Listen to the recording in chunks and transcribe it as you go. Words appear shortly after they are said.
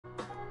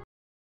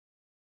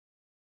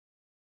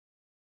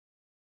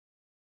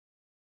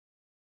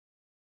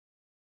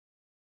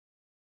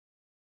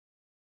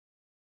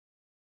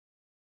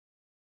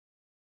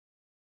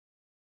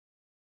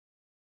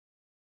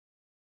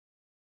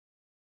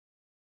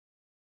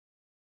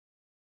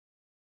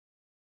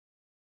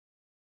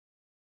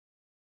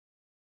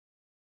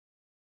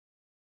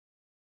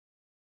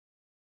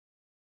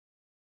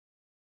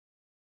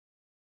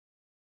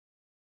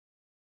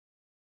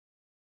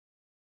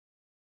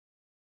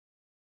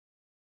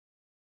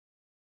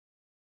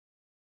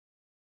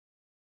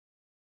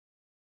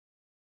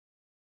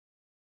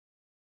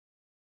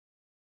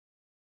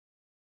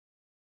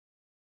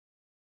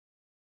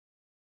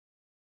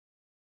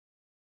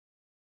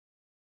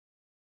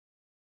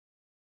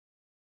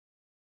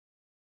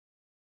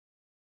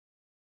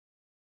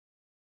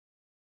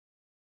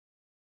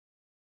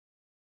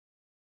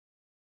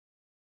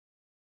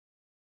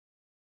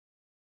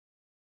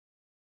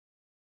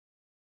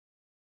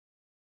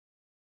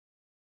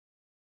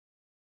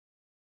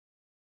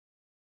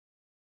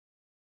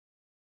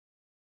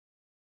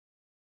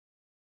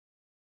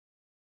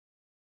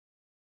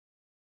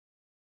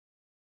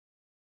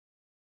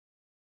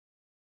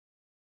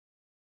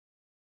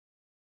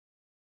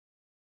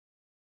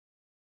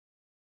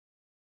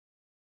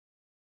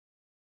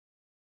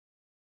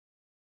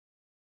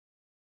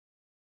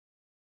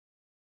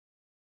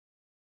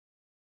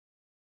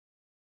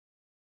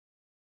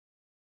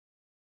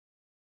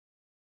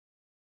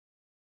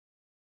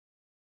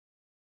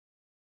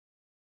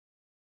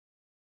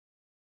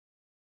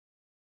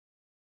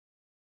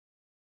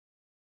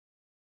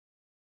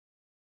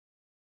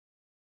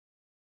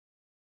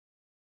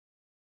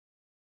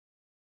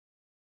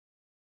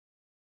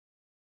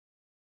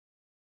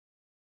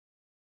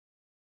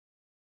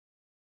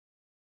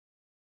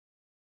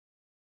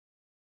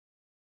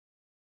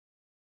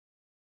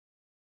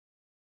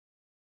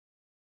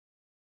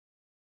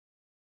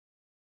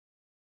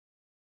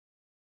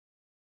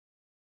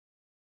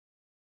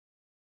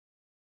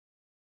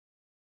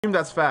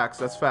That's facts.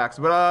 That's facts.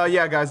 But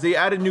yeah, guys, they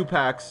added new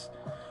packs.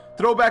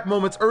 Throwback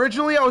moments.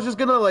 Originally, I was just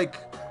gonna like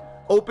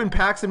open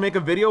packs and make a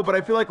video, but I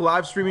feel like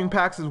live streaming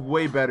packs is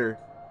way better.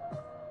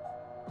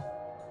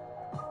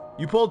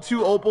 You pulled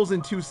 2 opals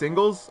and 2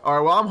 singles. All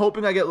right, well, I'm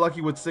hoping I get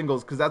lucky with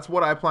singles because that's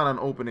what I plan on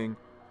opening.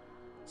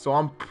 So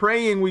I'm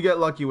praying we get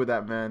lucky with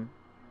that, man.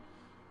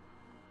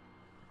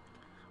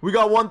 We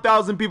got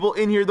 1,000 people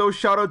in here, though.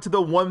 Shout out to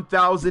the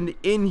 1,000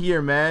 in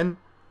here, man.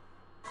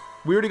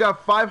 We already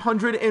got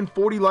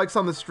 540 likes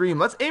on the stream.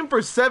 Let's aim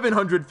for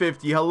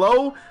 750.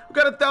 Hello? We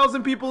got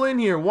 1,000 people in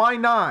here. Why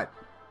not?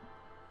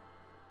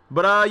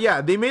 But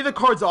yeah, they made the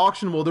cards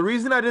auctionable. The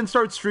reason I didn't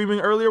start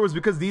streaming earlier was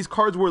because these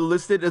cards were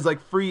listed as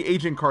like free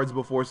agent cards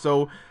before.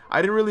 So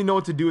I didn't really know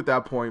what to do at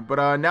that point.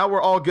 But now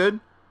we're all good.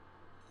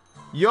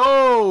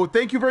 Yo,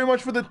 thank you very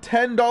much for the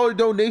 $10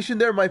 donation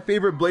there. My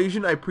favorite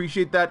Blasian. I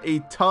appreciate that a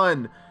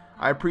ton.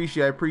 I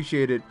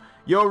appreciate it.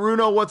 Yo,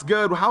 Runo, what's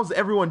good? How's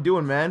everyone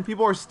doing, man?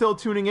 People are still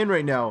tuning in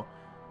right now.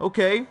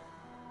 Okay.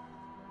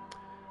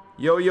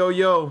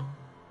 Yo.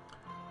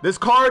 This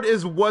card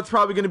is what's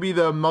probably going to be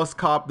the must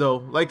cop, though.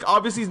 Like,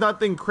 obviously, he's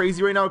nothing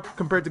crazy right now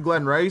compared to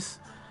Glenn Rice.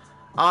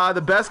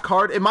 The best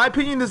card. In my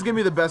opinion, this is going to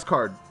be the best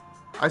card.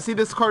 I see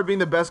this card being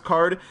the best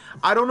card.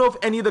 I don't know if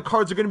any of the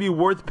cards are going to be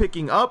worth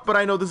picking up, but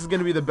I know this is going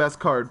to be the best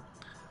card.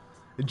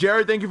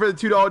 Jared, thank you for the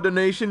 $2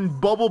 donation.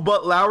 Bubble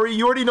Butt Lowry,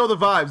 you already know the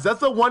vibes.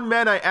 That's the one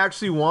man I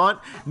actually want.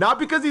 Not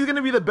because he's going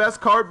to be the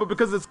best card, but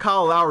because it's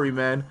Kyle Lowry,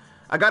 man.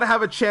 I got to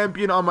have a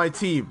champion on my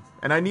team.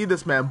 And I need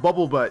this, man.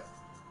 Bubble Butt.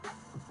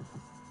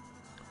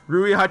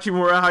 Rui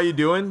Hachimura, how you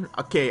doing?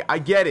 Okay, I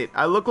get it.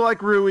 I look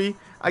like Rui.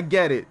 I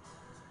get it.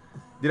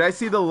 Did I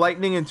see the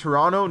lightning in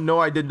Toronto? No,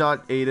 I did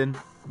not, Aiden.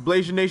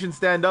 Blasian Nation,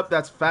 stand up.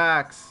 That's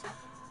facts.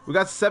 We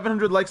got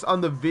 700 likes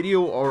on the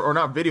video, or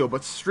not video,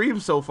 but stream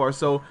so far.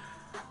 So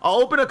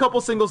I'll open a couple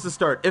singles to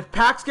start. If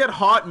packs get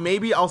hot,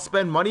 maybe I'll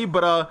spend money,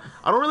 but I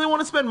don't really want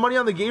to spend money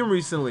on the game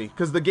recently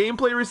because the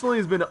gameplay recently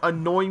has been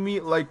annoying me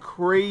like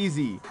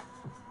crazy.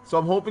 So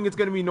I'm hoping it's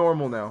going to be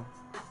normal now.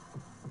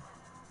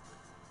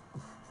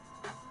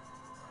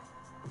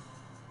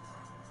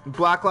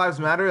 Black Lives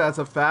Matter, that's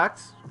a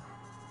fact.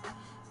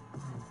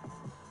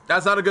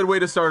 That's not a good way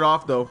to start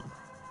off, though.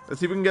 Let's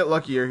see if we can get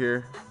luckier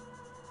here.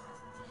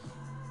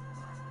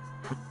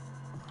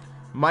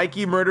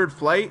 Mikey murdered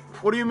Flight?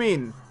 What do you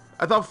mean?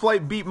 I thought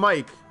Flight beat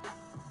Mike.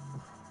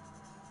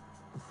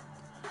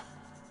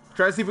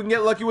 Try to see if we can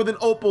get lucky with an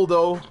opal,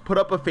 though. Put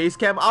up a face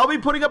cam. I'll be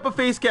putting up a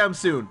face cam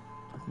soon.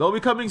 They'll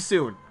be coming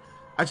soon.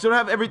 I just don't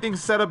have everything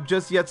set up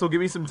just yet, so give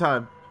me some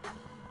time.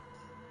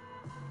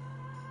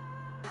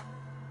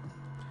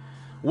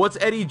 What's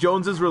Eddie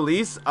Jones's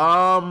release?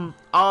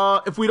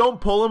 If we don't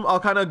pull him, I'll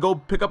kind of go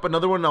pick up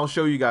another one and I'll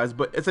show you guys.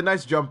 But it's a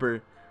nice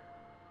jumper.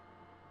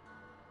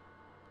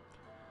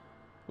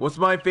 What's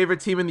my favorite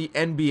team in the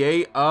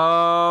NBA?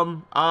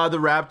 The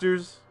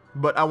Raptors.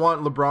 But I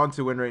want LeBron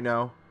to win right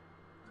now.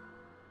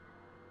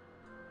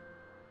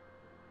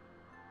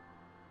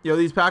 Yo,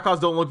 these pack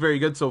outs don't look very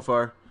good so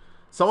far.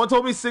 Someone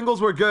told me singles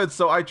were good,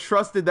 so I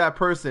trusted that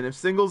person. If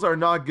singles are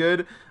not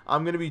good,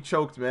 I'm going to be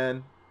choked,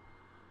 man.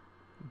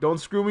 Don't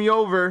screw me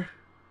over.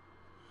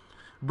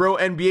 Bro,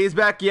 NBA's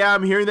back? Yeah,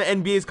 I'm hearing the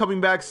NBA's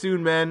coming back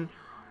soon, man.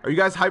 Are you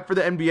guys hyped for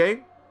the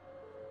NBA?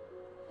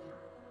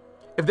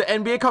 If the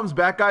NBA comes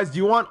back, guys, do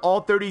you want all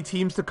 30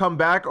 teams to come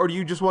back? Or do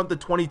you just want the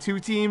 22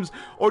 teams?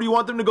 Or do you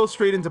want them to go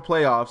straight into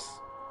playoffs?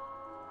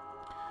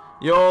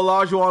 Yo,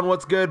 Olajuwon,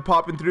 what's good?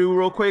 Popping through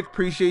real quick.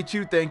 Appreciate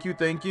you. Thank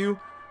you.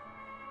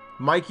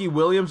 Mikey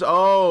Williams.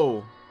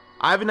 Oh,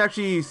 I haven't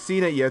actually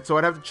seen it yet, so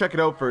I'd have to check it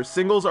out first.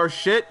 Singles are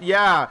shit?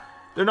 Yeah.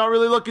 They're not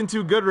really looking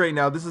too good right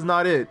now. This is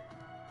not it.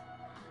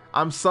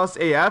 I'm sus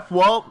AF.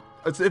 Well,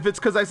 if it's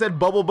because I said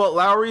Bubble Butt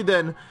Lowry,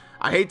 then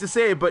I hate to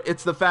say it, but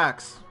it's the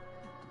facts.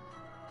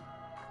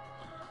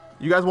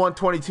 You guys want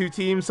 22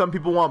 teams. Some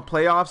people want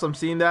playoffs. I'm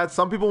seeing that.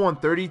 Some people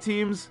want 30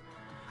 teams.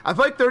 I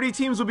feel like 30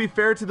 teams would be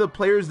fair to the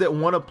players that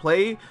want to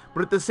play,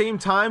 but at the same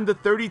time, the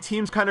 30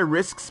 teams kind of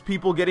risks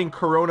people getting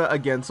Corona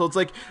again. So it's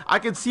like, I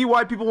can see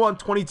why people want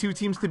 22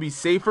 teams to be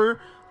safer,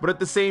 but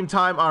at the same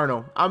time, I don't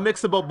know. I'm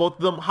mixed about both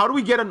of them. How do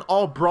we get an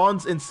all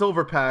bronze and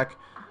silver pack?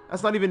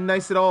 That's not even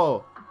nice at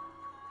all.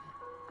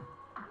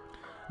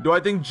 Do I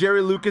think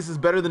Jerry Lucas is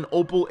better than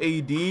Opal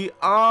AD?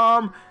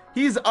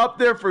 He's up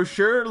there for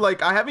sure.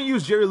 Like, I haven't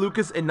used Jerry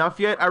Lucas enough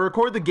yet. I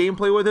recorded the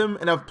gameplay with him,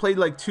 and I've played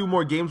like 2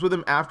 more games with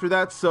him after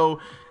that,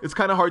 so it's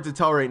kind of hard to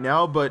tell right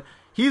now, but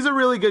he's a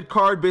really good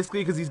card,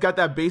 basically, because he's got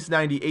that base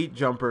 98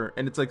 jumper,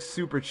 and it's like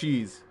super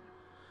cheese.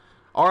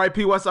 RIP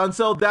Wes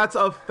Unseld, that's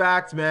a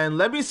fact, man.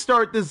 Let me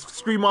start this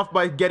stream off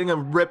by getting a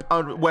rip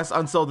on Wes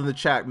Unseld in the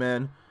chat,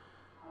 man.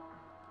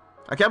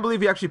 I can't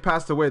believe he actually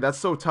passed away. That's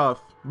so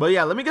tough. But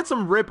yeah, let me get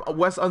some rip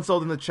Wes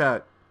Unseld in the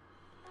chat.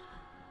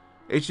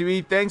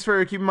 HTB, thanks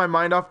for keeping my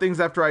mind off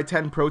things after I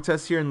attend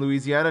protests here in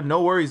Louisiana.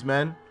 No worries,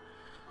 man.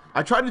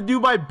 I try to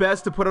do my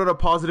best to put out a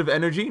positive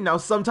energy. Now,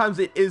 sometimes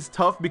it is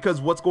tough because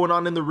what's going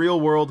on in the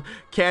real world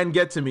can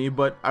get to me,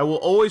 but I will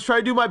always try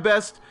to do my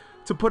best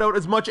to put out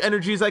as much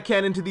energy as I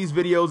can into these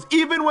videos,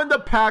 even when the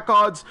pack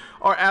odds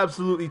are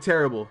absolutely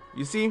terrible.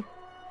 You see?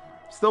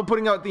 Still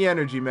putting out the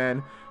energy,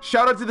 man.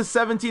 Shout out to the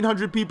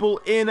 1,700 people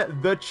in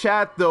the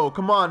chat, though.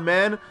 Come on,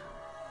 man.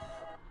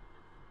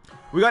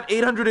 We got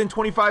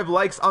 825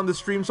 likes on the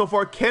stream so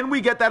far. Can we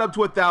get that up to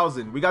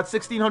 1,000? We got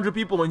 1,600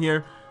 people in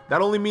here.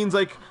 That only means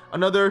like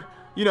another,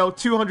 you know,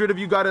 200 of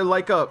you got to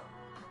like up.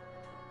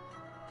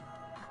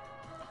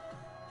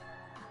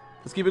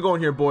 Let's keep it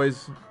going here,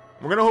 boys.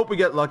 We're going to hope we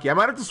get lucky. I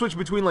might have to switch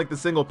between like the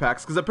single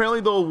packs because apparently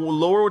the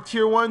lower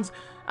tier ones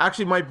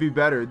actually might be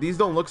better. These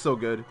don't look so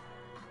good.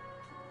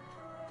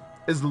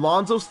 Is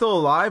Lonzo still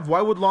alive?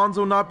 Why would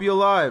Lonzo not be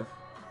alive?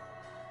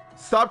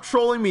 Stop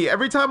trolling me.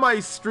 Every time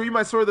I stream,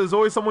 I swear there's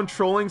always someone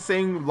trolling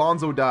saying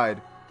Lonzo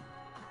died.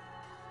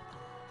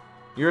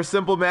 You're a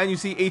simple man. You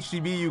see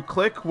HTB, you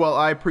click. Well,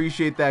 I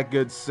appreciate that,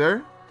 good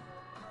sir.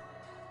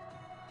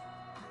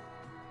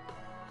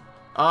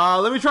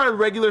 Let me try a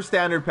regular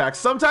standard pack.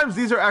 Sometimes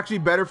these are actually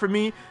better for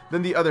me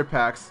than the other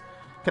packs.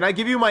 Can I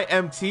give you my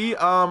MT?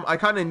 I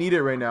kind of need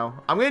it right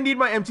now. I'm going to need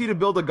my MT to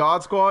build a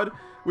God Squad,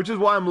 which is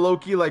why I'm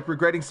low-key like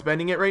regretting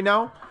spending it right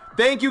now.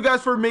 Thank you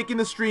guys for making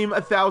the stream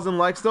 1,000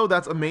 likes though.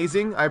 That's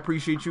amazing. I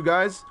appreciate you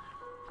guys.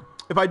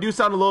 If I do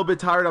sound a little bit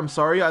tired, I'm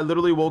sorry. I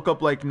literally woke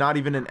up like not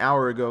even an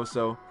hour ago,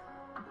 so.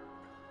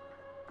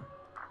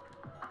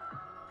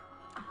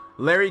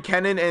 Larry,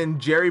 Kenon, and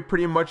Jerry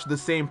pretty much the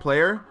same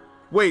player.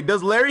 Wait,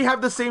 does Larry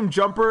have the same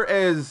jumper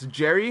as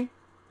Jerry?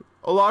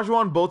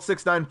 Olajuwon, both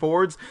 6'9"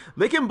 forwards.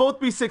 They can both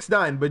be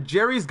 6'9", but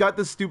Jerry's got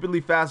the stupidly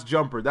fast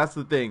jumper. That's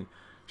the thing.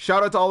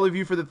 Shout out to all of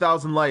you for the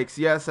 1,000 likes.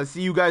 Yes, I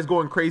see you guys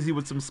going crazy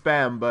with some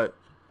spam, but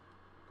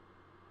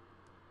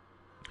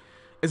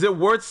is it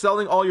worth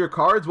selling all your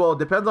cards? Well, it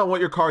depends on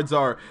what your cards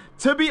are.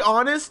 To be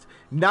honest,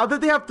 now that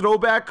they have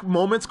throwback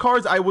moments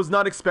cards, I was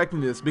not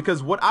expecting this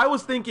because what I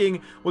was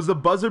thinking was the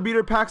buzzer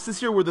beater packs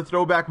this year were the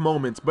throwback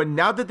moments. But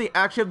now that they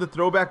actually have the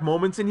throwback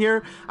moments in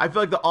here, I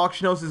feel like the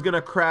auction house is going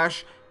to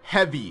crash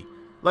heavy.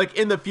 Like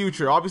in the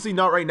future, obviously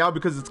not right now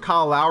because it's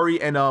Kyle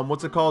Lowry and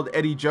what's it called,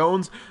 Eddie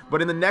Jones,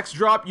 but in the next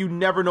drop you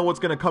never know what's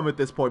gonna come at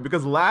this point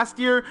because last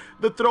year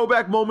the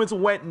throwback moments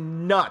went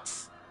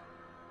nuts.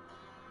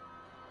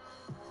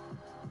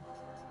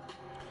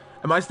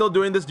 Am I still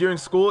doing this during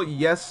school?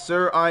 Yes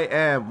sir, I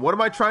am. What am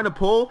I trying to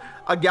pull?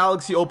 A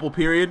Galaxy Opal,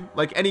 period.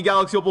 Like any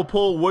Galaxy Opal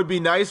pull would be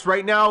nice.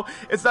 Right now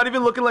it's not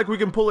even looking like we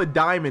can pull a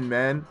diamond,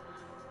 man.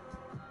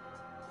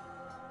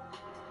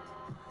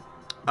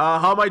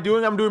 How am I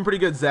doing? I'm doing pretty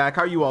good, Zach.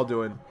 How are you all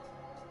doing?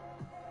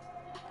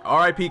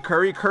 R.I.P.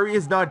 Curry. Curry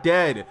is not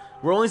dead.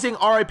 We're only saying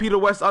R.I.P. to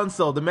Wes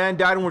Unseld. The man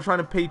died and we're trying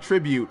to pay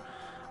tribute.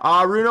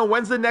 Runo,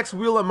 when's the next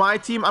Wheel of My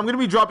Team? I'm going to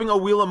be dropping a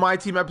Wheel of My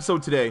Team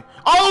episode today.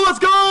 Oh, let's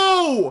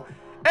go!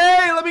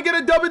 Hey, let me get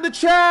a dub in the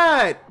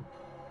chat.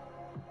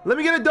 Let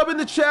me get a dub in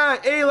the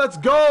chat. Hey, let's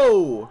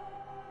go.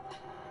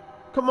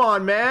 Come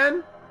on,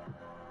 man.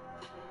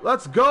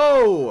 Let's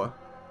go.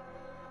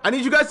 I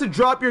need you guys to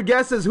drop your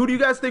guesses. Who do you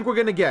guys think we're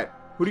going to get?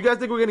 Who do you guys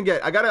think we're gonna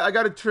get? I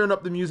gotta turn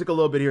up the music a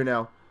little bit here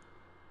now.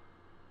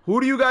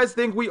 Who do you guys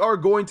think we are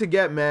going to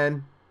get,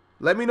 man?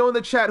 Let me know in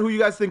the chat who you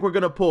guys think we're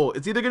gonna pull.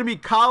 It's either gonna be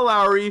Kyle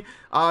Lowry,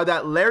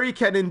 that Larry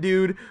Kenon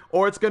dude,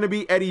 or it's gonna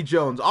be Eddie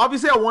Jones.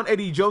 Obviously, I want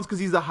Eddie Jones because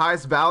he's the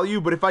highest value.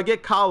 But if I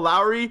get Kyle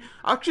Lowry,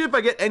 actually, if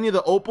I get any of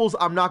the opals,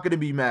 I'm not gonna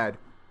be mad.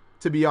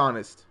 To be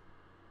honest,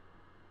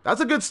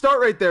 that's a good start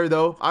right there,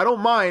 though. I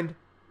don't mind.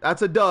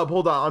 That's a dub.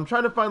 Hold on, I'm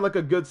trying to find like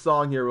a good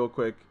song here real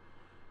quick.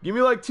 Give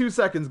me like 2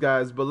 seconds,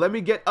 guys, but let me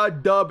get a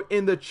dub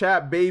in the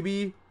chat,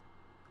 baby.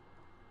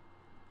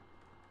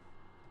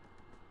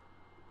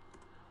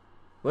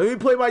 Let me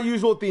play my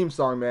usual theme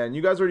song, man.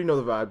 You guys already know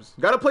the vibes.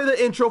 Gotta play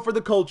the intro for the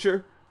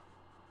culture.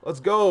 Let's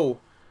go.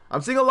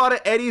 I'm seeing a lot of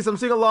Eddies. I'm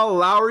seeing a lot of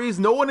Lowrys.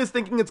 No one is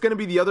thinking it's gonna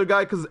be the other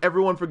guy because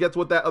everyone forgets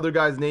what that other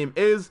guy's name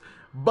is,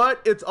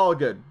 but it's all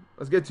good.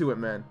 Let's get to it,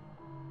 man.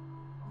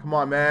 Come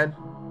on, man.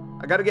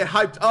 I gotta get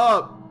hyped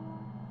up.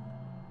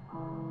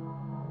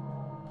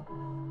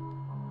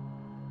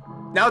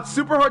 Now, it's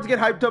super hard to get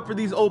hyped up for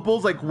these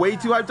opals, like way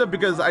too hyped up,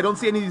 because I don't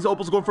see any of these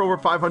opals going for over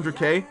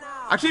 500k.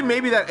 Actually,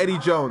 maybe that Eddie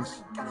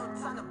Jones.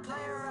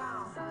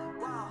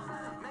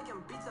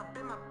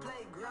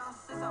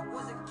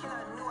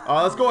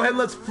 Let's go ahead and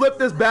let's flip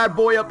this bad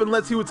boy up and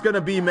let's see what's gonna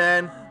be,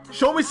 man.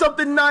 Show me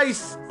something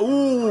nice.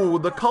 Ooh,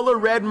 the color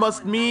red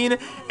must mean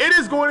it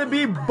is going to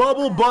be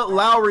Bubble Butt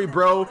Lowry,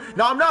 bro.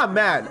 Now, I'm not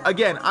mad.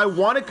 Again, I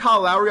wanted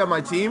Kyle Lowry on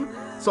my team,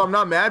 so I'm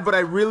not mad, but I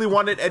really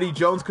wanted Eddie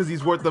Jones because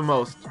he's worth the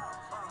most.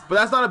 But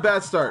that's not a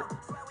bad start.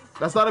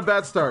 That's not a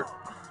bad start.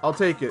 I'll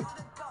take it.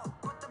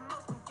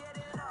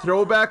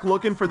 Throwback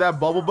looking for that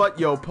bubble butt.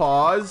 Yo,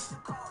 pause.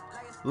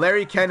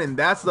 Larry Kenon.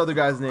 That's the other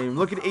guy's name.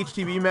 Look at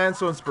HTB, man.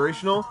 So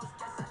inspirational.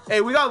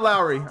 Hey, we got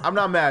Lowry. I'm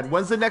not mad.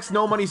 When's the next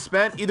no money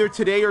spent? Either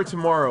today or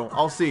tomorrow.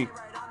 I'll see.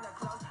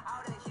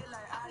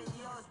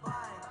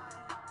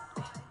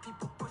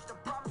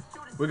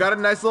 We got a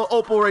nice little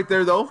opal right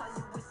there, though.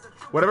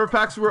 Whatever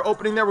packs we were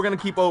opening there, we're going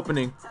to keep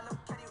opening.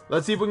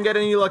 Let's see if we can get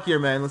any luckier,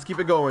 man. Let's keep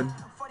it going.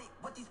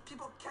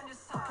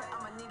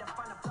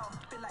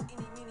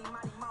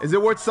 Is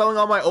it worth selling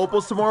all my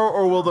opals tomorrow,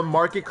 or will the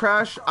market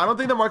crash? I don't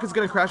think the market's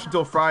gonna crash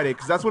until Friday,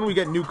 because that's when we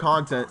get new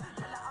content.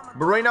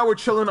 But right now we're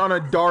chilling on a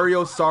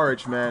Dario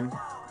Saric, man.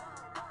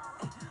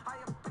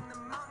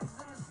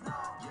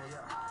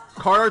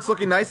 Card art's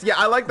looking nice. Yeah,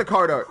 I like the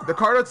card art. The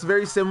card art's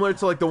very similar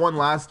to like the one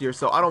last year,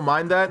 so I don't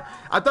mind that.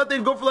 I thought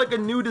they'd go for like a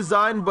new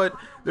design, but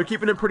they're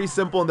keeping it pretty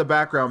simple in the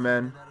background,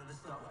 man.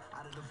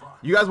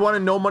 You guys want to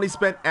no money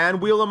spent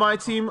and wheel of my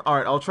team? All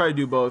right, I'll try to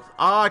do both.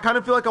 I kind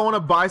of feel like I want to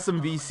buy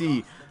some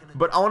VC,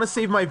 but I want to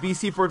save my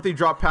VC for if they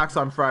drop packs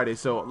on Friday.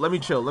 So let me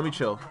chill. Let me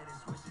chill.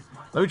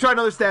 Let me try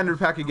another standard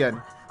pack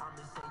again.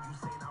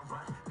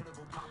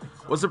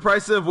 What's the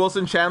price of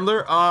Wilson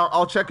Chandler?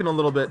 I'll check in a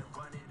little bit.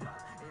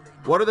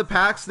 What are the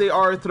packs? They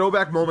are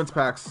throwback moments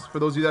packs. For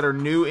those of you that are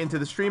new into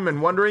the stream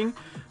and wondering,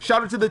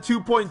 shout out to the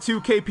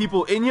 2.2k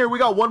people in here. We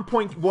got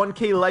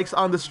 1.1k likes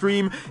on the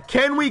stream.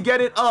 Can we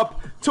get it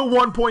up to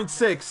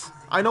 1.6?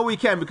 I know we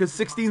can, because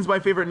 16 is my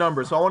favorite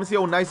number, so I want to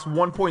see a nice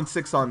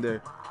 1.6 on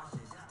there.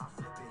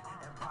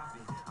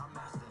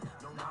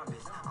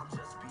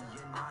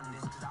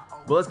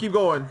 But let's keep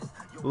going.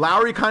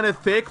 Lowry kind of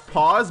thick,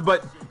 pause,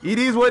 but it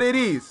is what it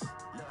is.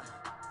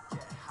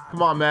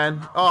 Come on,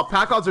 man. Oh,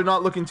 pack odds are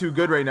not looking too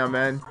good right now,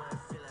 man.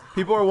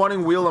 People are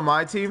wanting wheel of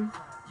my team.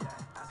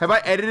 Have I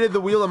edited the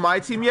wheel of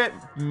my team yet?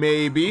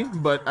 Maybe,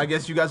 but I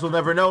guess you guys will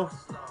never know.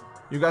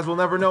 You guys will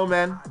never know,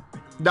 man.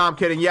 Nah, I'm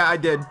kidding. Yeah, I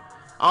did.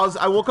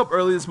 I woke up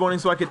early this morning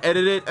so I could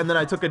edit it, and then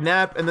I took a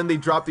nap, and then they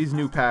dropped these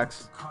new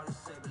packs.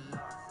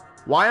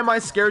 Why am I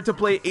scared to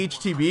play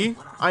HTB?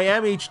 I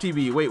am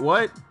HTB. Wait,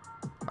 what?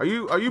 Are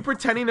you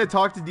pretending to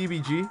talk to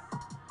DBG?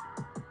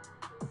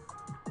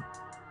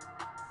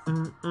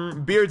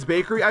 Beard's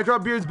Bakery. I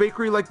dropped Beard's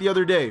Bakery like the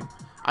other day.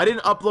 I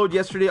didn't upload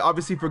yesterday,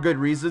 obviously for good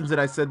reasons,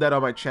 and I said that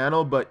on my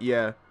channel, but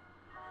yeah.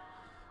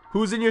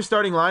 Who's in your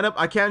starting lineup?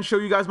 I can't show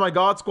you guys my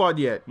God Squad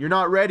yet. You're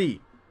not ready.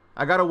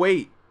 I gotta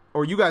wait.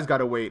 Or you guys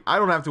gotta wait. I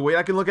don't have to wait.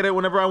 I can look at it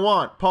whenever I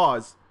want.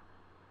 Pause.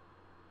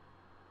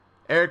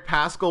 Eric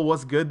Pascal,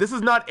 what's good? This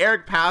is not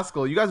Eric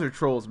Pascal. You guys are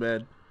trolls,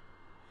 man.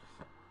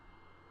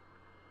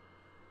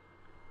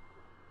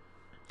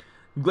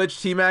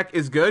 Glitch T-Mac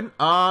is good.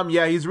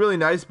 Yeah, he's really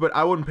nice, but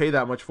I wouldn't pay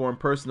that much for him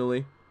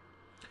personally.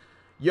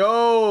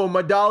 Yo,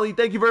 Madali,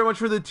 thank you very much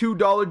for the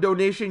 $2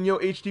 donation. Yo,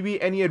 HTB,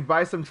 any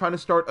advice? I'm trying to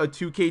start a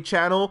 2K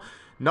channel.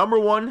 Number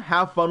one,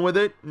 have fun with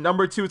it.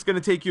 Number two, it's going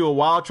to take you a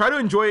while. Try to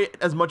enjoy it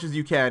as much as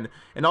you can.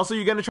 And also,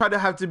 you're going to try to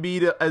have to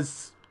be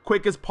as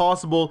quick as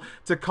possible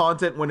to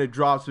content when it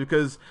drops,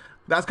 because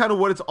that's kind of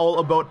what it's all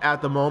about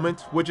at the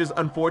moment, which is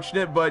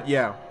unfortunate, but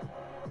yeah.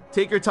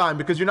 Take your time,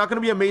 because you're not going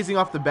to be amazing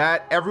off the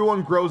bat.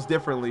 Everyone grows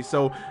differently,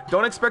 so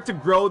don't expect to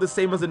grow the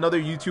same as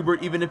another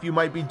YouTuber, even if you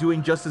might be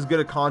doing just as good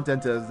a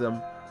content as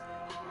them.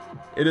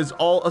 It is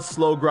all a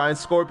slow grind.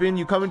 Scorpion,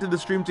 you come into the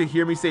stream to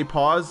hear me say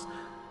pause.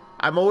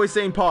 I'm always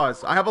saying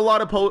pause. I have a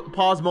lot of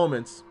pause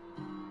moments.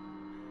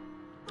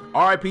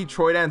 RIP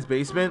Troydan's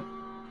basement?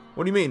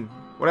 What do you mean?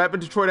 What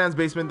happened to Troydan's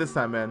basement this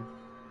time, man?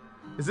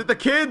 Is it the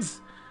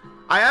kids?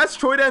 I asked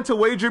Troydan to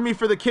wager me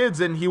for the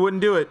kids, and he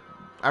wouldn't do it.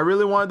 I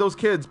really wanted those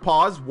kids.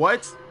 Pause.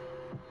 What?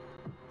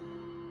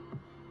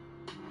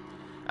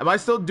 Am I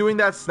still doing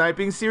that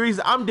sniping series?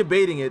 I'm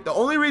debating it. The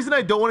only reason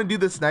I don't want to do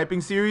the sniping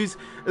series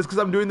is because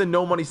I'm doing the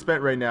no money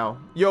spent right now.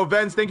 Yo,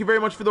 Vince, thank you very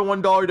much for the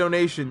 $1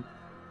 donation.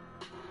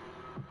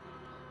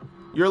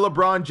 You're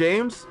LeBron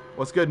James?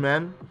 What's good,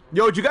 man?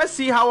 Yo, did you guys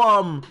see how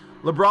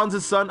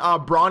LeBron's son,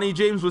 Bronny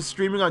James, was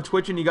streaming on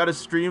Twitch and he got his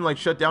stream like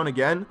shut down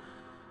again?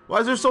 Why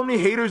is there so many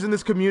haters in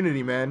this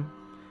community, man?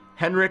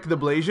 Henrik the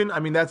Blasian? I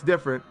mean, that's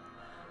different.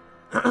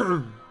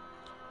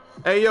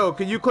 Hey, yo,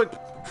 can you click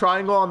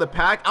triangle on the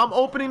pack? I'm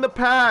opening the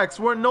packs.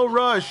 We're in no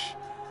rush.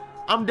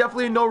 I'm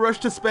definitely in no rush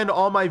to spend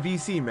all my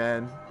VC,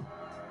 man.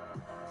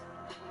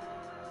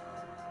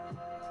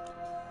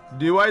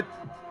 Do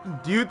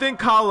you think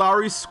Kyle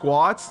Lowry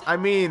squats? I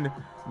mean,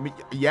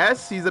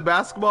 yes, he's a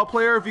basketball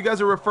player. If you guys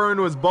are referring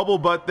to his bubble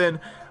butt, then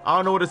I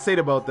don't know what to say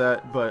about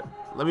that. But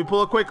let me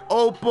pull a quick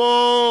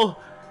opal.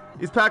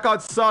 These pack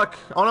odds suck.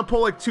 I want to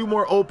pull like 2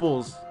 more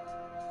opals.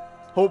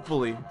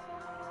 Hopefully.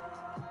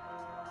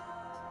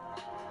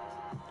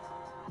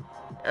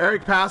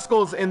 Eric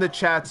Pascal's in the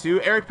chat too.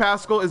 Eric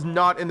Pascal is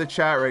not in the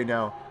chat right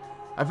now.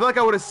 I feel like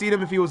I would have seen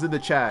him if he was in the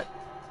chat.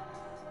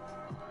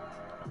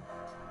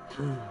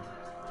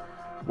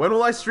 When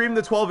will I stream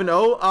the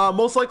 12-0?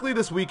 Most likely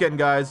this weekend,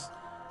 guys.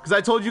 Because I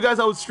told you guys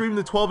I would stream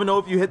the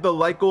 12-0 if you hit the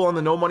like goal on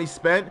the no money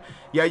spent.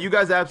 Yeah, you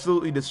guys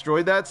absolutely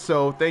destroyed that.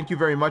 So thank you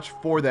very much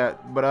for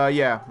that. But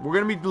yeah, we're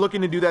going to be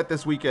looking to do that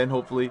this weekend,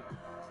 hopefully.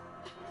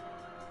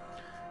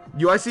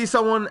 I see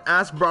someone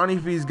ask Bronny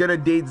if he's gonna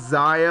date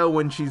Zaya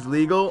when she's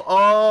legal.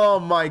 Oh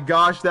my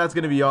gosh, that's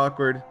gonna be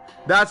awkward.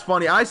 That's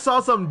funny. I saw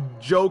some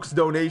jokes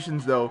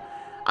donations though.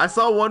 I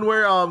saw one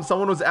where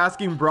someone was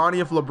asking Bronny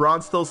if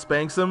LeBron still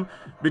spanks him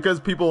because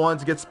people wanted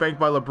to get spanked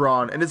by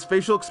LeBron, and his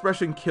facial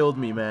expression killed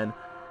me, man.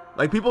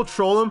 Like, people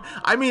troll him.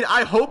 I mean,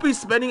 I hope he's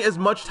spending as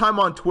much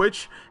time on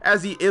Twitch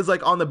as he is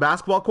like on the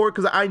basketball court,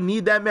 because I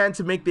need that man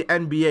to make the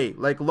NBA.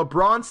 Like,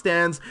 LeBron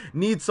stans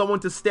need someone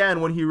to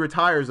stand when he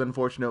retires,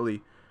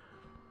 unfortunately.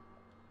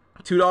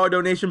 $2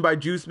 donation by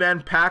Juice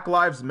Man. Pack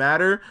lives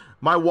matter.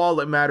 My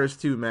wallet matters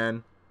too,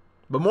 man.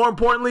 But more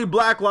importantly,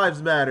 Black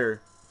lives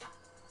matter.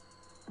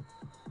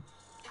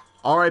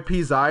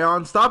 R.I.P.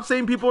 Zion. Stop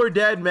saying people are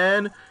dead,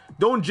 man.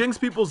 Don't jinx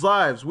people's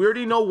lives. We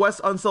already know Wes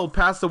Unseld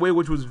passed away,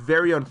 which was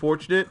very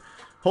unfortunate.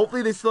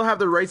 Hopefully they still have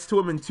the rights to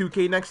him in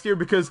 2K next year,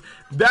 because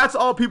that's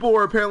all people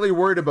were apparently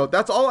worried about.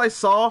 That's all I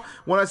saw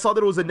when I saw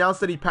that it was announced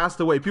that he passed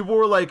away. People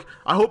were like,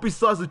 I hope he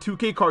still has the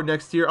 2K card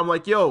next year. I'm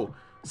like, yo,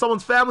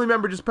 someone's family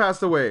member just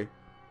passed away.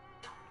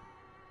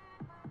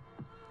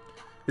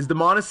 Is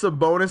Demonis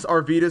Sabonis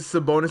Arvydas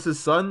Sabonis'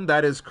 son?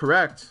 That is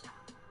correct.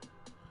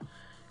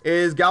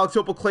 Is Galaxy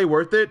Opal Clay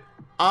worth it?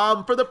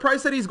 For the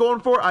price that he's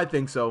going for, I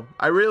think so.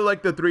 I really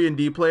like the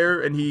 3-and-D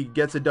player, and he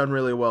gets it done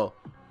really well.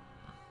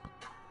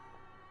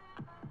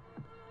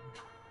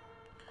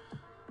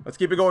 Let's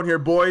keep it going here,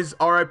 boys.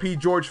 RIP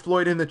George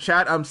Floyd in the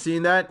chat. I'm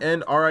seeing that.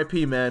 And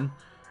RIP, man.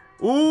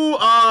 Ooh,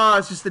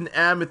 it's just an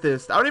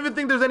amethyst. I don't even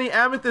think there's any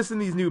amethyst in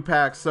these new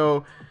packs,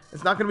 so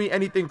it's not going to be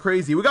anything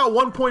crazy. We got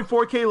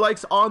 1.4K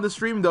likes on the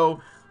stream, though.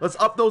 Let's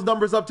up those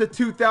numbers up to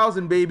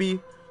 2,000, baby.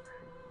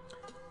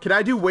 Can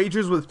I do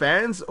wagers with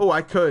fans? Oh,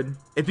 I could.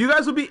 If you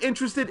guys would be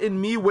interested in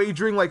me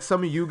wagering like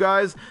some of you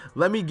guys,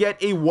 let me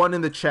get a 1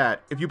 in the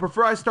chat. If you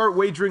prefer I start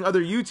wagering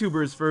other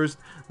YouTubers first,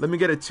 let me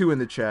get a 2 in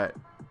the chat.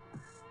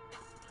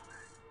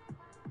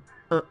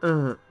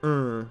 Have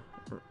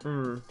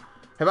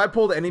I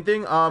pulled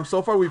anything?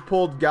 So far we've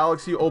pulled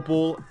Galaxy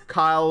Opal,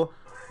 Kyle,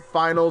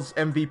 Finals,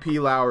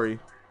 MVP, Lowry.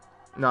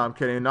 No, I'm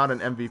kidding. Not an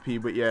MVP,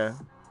 but yeah.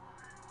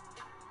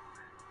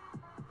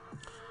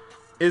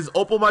 Is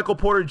Opal Michael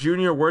Porter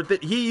Jr. worth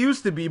it? He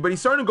used to be, but he's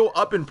starting to go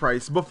up in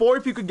price. Before,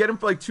 if you could get him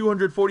for like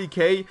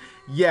 240K,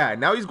 yeah.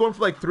 Now he's going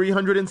for like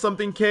 300 and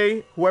something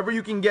K. Whoever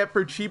you can get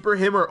for cheaper,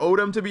 him or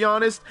Odom, to be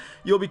honest,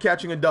 you'll be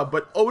catching a dub.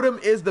 But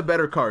Odom is the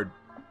better card.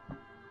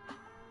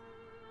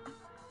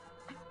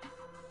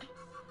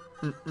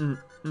 Can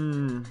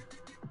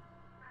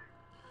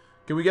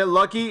we get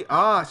lucky?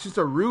 Ah, it's just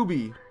a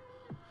ruby.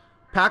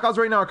 Pack outs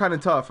right now are kind of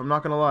tough, I'm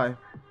not gonna lie.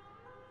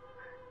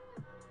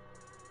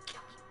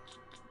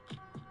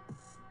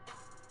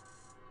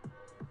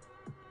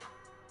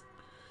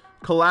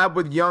 Collab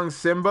with Young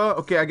Simba.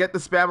 Okay, I get the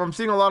spam. I'm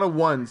seeing a lot of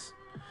 1s.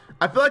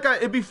 I feel like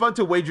it'd be fun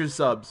to wager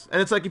subs.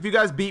 And it's like, if you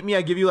guys beat me,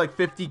 I give you like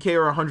 50K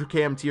or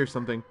 100K MT or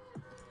something.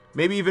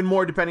 Maybe even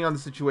more depending on the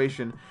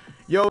situation.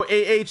 Yo,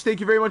 AH, thank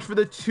you very much for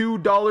the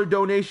 $2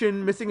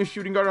 donation. Missing a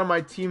shooting guard on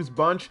my team's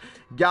bunch.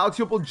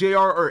 Galaxy Opal, JR,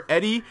 or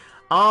Eddie.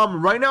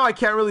 Right now I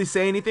can't really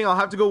say anything. I'll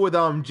have to go with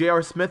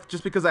J.R. Smith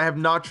just because I have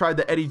not tried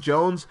the Eddie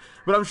Jones.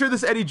 But I'm sure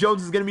this Eddie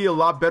Jones is going to be a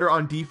lot better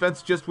on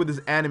defense just with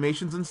his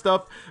animations and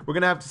stuff. We're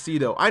going to have to see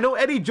though. I know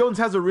Eddie Jones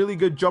has a really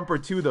good jumper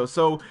too though.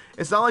 So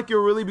it's not like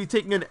you'll really be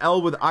taking an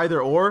L with either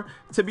or.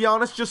 To be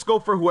honest, just go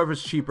for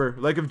whoever's cheaper.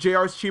 Like if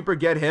JR's cheaper,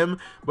 get him.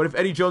 But if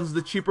Eddie Jones is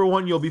the cheaper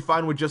one, you'll be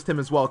fine with just him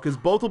as well. Because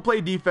both will play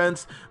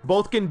defense.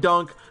 Both can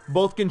dunk.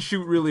 Both can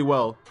shoot really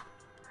well.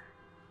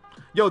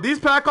 Yo, these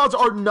pack odds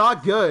are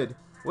not good.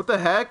 What the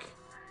heck?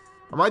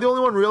 Am I the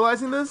only one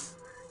realizing this?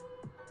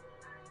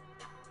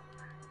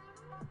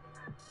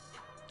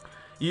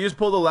 You just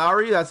pulled a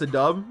Lowry? That's a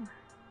dub.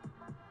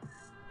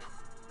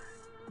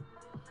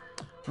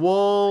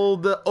 Will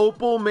the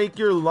Opal make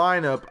your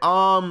lineup?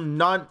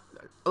 Not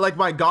like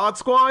my God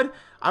squad.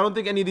 I don't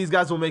think any of these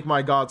guys will make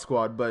my God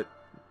squad, but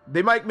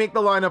they might make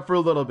the lineup for a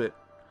little bit.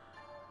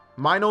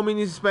 My no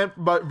money spent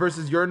but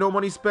versus your no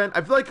money spent.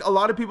 I feel like a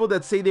lot of people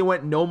that say they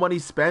went no money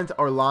spent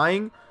are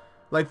lying.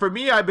 Like for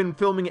me, I've been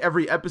filming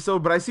every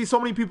episode, but I see so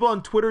many people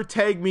on Twitter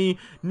tag me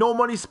no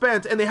money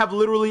spent and they have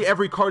literally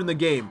every card in the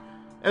game.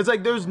 And it's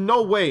like, there's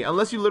no way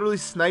unless you literally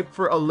snipe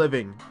for a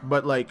living.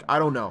 But like, I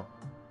don't know.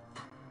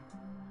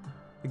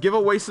 Give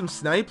away some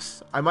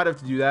snipes? I might have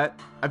to do that.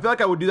 I feel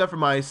like I would do that for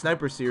my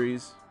sniper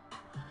series.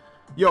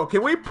 Yo,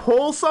 can we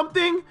pull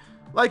something?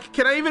 Like,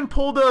 can I even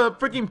pull the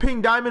freaking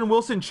Pink Diamond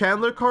Wilson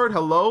Chandler card?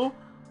 Hello?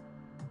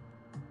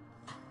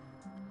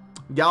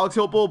 Galaxy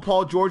Opal,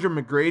 Paul George, or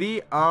McGrady?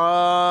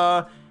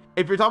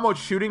 If you're talking about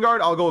shooting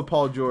guard, I'll go with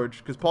Paul George.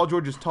 Because Paul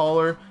George is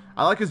taller.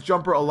 I like his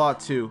jumper a lot,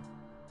 too.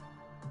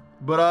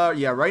 But,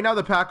 yeah, right now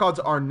the pack odds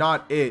are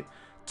not it.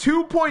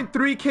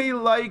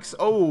 2.3K likes.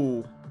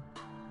 Oh.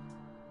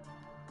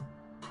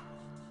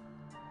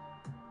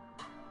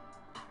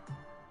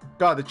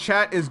 God, the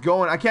chat is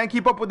going. I can't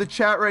keep up with the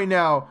chat right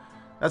now.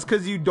 That's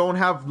because you don't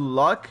have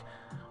luck.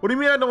 What do you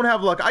mean I don't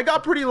have luck? I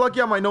got pretty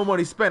lucky on my no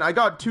money spent. I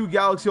got 2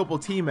 Galaxy Opal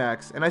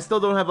T-Max, and I still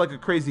don't have like a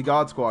crazy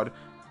God squad.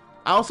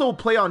 I also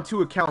play on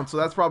 2 accounts, so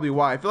that's probably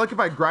why. I feel like if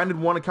I grinded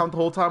 1 account the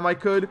whole time, I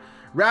could.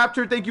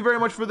 Raptor, thank you very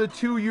much for the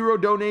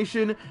 €2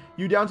 donation.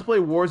 You down to play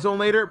Warzone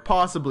later?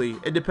 Possibly.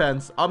 It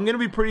depends. I'm going to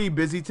be pretty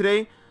busy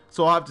today,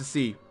 so I'll have to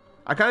see.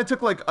 I kind of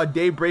took like a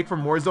day break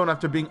from Warzone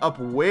after being up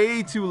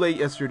way too late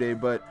yesterday,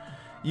 but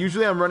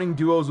usually I'm running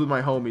duos with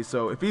my homie,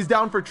 so if he's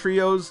down for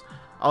trios,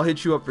 I'll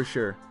hit you up for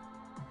sure.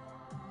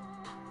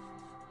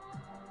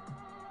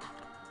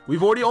 We've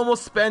spent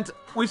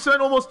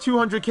almost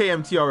 200K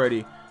MT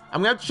already.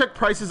 I'm gonna have to check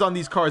prices on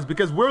these cards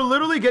because we're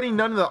literally getting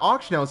none in the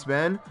auction house,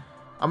 man.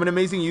 I'm an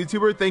amazing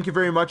YouTuber. Thank you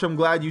very much. I'm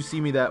glad you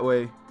see me that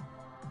way.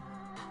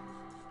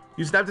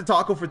 You snapped a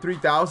taco for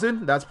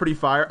 3,000. That's pretty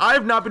fire. I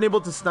have not been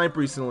able to snipe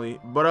recently,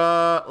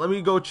 but let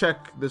me go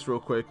check this real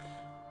quick.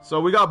 So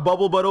we got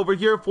Bubble Butt over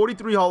here,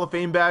 43 Hall of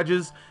Fame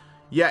badges.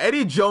 Yeah,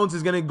 Eddie Jones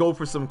is gonna go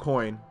for some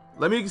coin.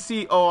 Let me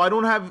see. Oh, I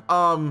don't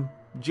have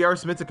J.R.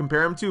 Smith to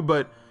compare him to,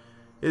 but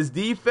his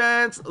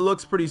defense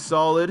looks pretty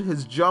solid.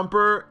 His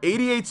jumper,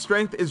 88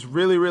 strength is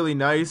really, really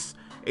nice.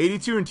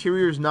 82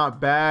 interior is not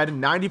bad.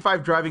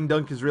 95 driving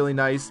dunk is really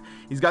nice.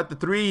 He's got the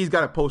 3. He's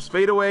got a post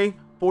fadeaway.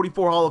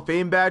 44 Hall of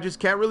Fame badges.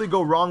 Can't really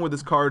go wrong with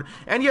this card.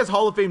 And he has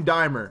Hall of Fame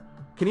dimer.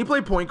 Can he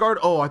play point guard?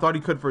 Oh, I thought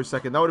he could for a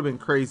second. That would have been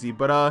crazy.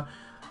 But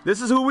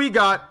this is who we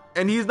got.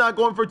 And he's not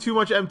going for too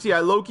much MT. I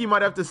low-key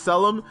might have to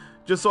sell him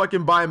just so I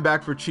can buy him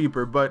back for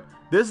cheaper. But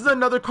this is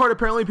another card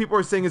apparently people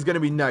are saying is going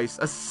to be nice.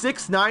 A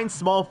 6'9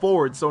 small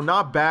forward. So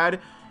not bad.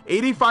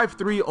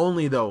 85-3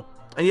 only though.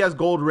 And he has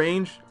gold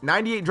range.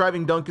 98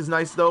 driving dunk is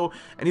nice though.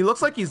 And he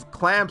looks like he's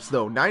clamps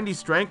though. 90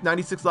 strength,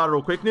 96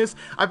 lateral quickness.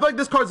 I feel like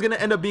this card's going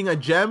to end up being a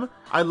gem.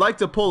 I'd like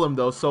to pull him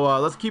though. So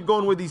let's keep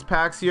going with these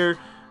packs here.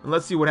 And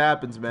let's see what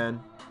happens,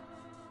 man.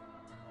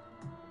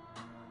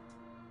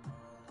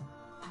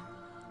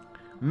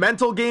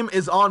 Mental game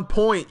is on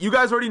point. You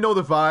guys already know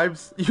the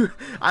vibes.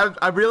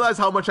 I realize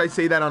how much I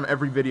say that on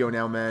every video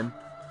now, man.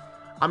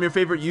 I'm your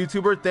favorite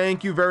YouTuber.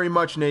 Thank you very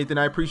much, Nathan.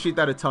 I appreciate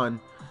that a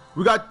ton.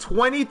 We got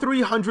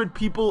 2,300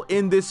 people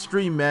in this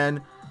stream,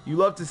 man. You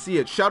love to see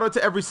it. Shout out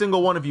to every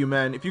single one of you,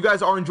 man. If you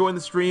guys are enjoying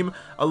the stream,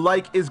 a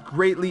like is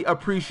greatly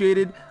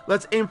appreciated.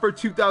 Let's aim for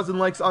 2,000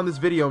 likes on this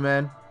video,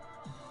 man.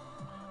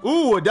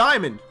 Ooh, a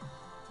diamond.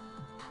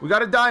 We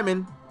got a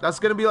diamond. That's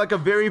going to be like a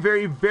very,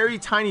 very, very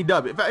tiny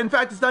dub. In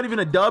fact, it's not even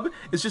a dub.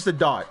 It's just a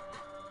dot.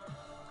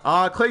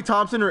 Klay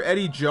Thompson or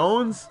Eddie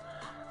Jones?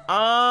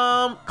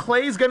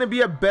 Klay's going to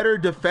be a better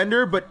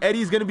defender, but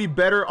Eddie's going to be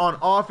better on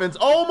offense.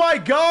 Oh my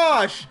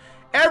gosh!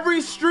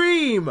 Every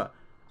stream!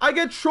 I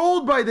get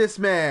trolled by this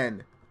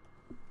man.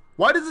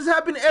 Why does this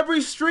happen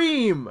every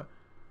stream?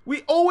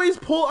 We always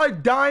pull a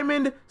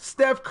diamond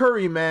Steph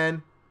Curry,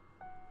 man.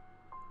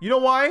 You know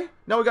why?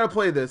 Now we got to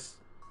play this.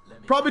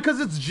 Probably because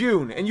it's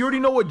June, and you already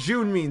know what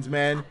June means,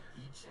 man.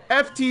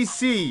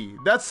 FTC.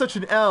 That's such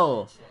an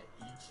L.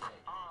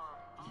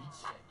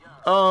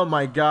 Oh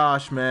my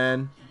gosh,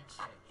 man.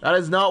 That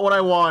is not what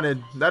I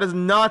wanted. That is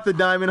not the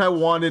diamond I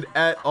wanted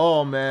at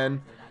all,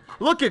 man.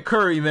 Look at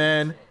Curry,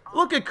 man.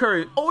 Look at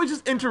Curry. Always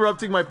just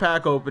interrupting my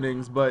pack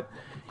openings, but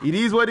it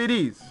is what it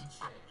is.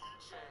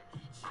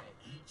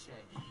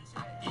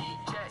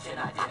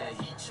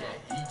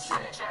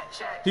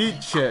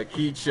 Heat check,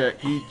 heat check,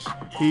 heat.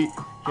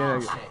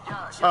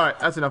 Alright,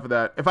 that's enough of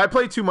that. If I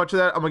play too much of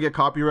that, I'm gonna get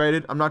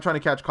copyrighted. I'm not trying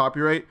to catch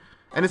copyright.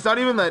 And it's not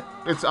even that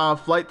it's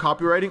flight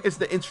copywriting, it's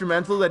the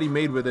instrumental that he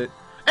made with it.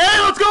 Hey,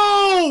 let's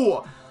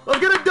go! Let's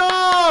get a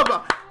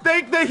dub!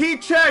 Thank the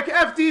heat check,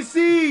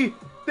 FTC!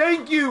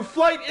 Thank you,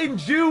 flight in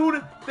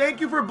June. Thank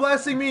you for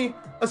blessing me,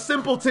 a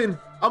simpleton.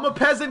 I'm a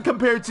peasant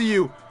compared to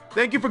you.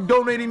 Thank you for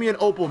donating me an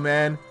opal,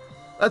 man.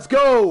 Let's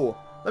go.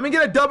 Let me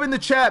get a dub in the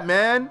chat,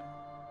 man.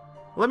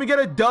 Let me get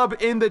a dub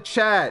in the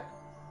chat.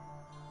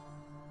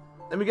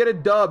 Let me get a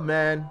dub,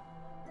 man.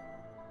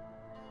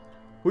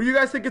 Who do you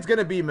guys think it's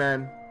gonna be,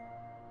 man?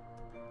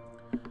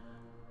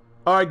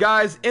 Alright,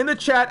 guys, in the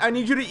chat, I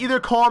need you to either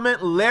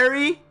comment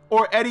Larry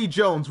or Eddie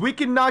Jones. We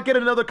cannot get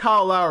another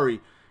Kyle Lowry.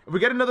 If we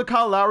get another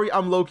Kyle Lowry,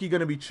 I'm low-key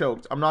gonna be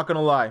choked. I'm not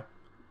gonna lie.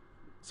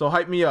 So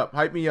hype me up.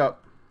 Hype me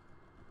up.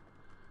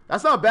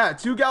 That's not bad.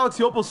 2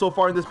 Galaxy Opals so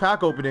far in this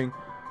pack opening.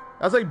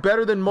 That's like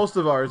better than most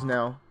of ours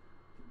now.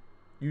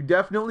 You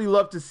definitely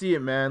love to see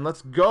it, man.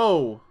 Let's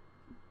go.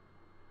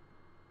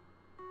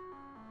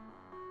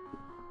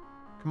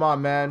 Come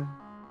on, man.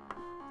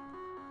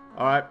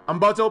 Alright, I'm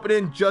about to open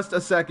in just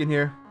a second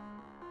here.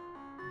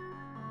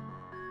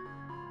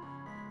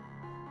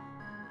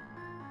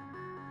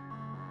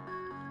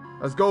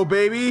 Let's go,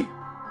 baby.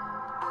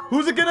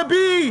 Who's it gonna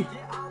be?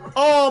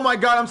 Oh my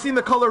god, I'm seeing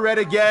the color red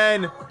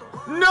again.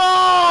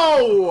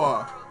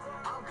 No!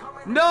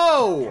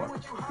 No!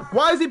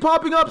 Why is he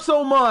popping up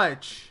so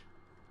much?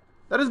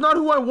 That is not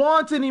who I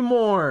want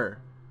anymore.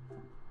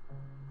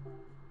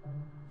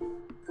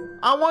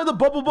 I wanted the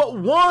bubble butt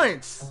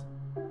once.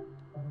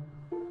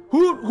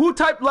 Who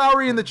typed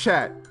Lowry in the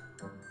chat?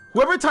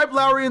 Whoever typed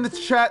Lowry in the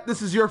chat,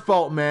 this is your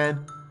fault,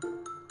 man.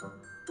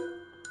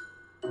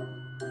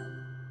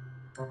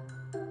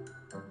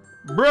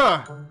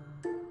 Bruh.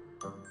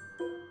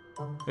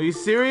 Are you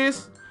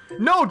serious?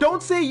 No,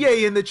 don't say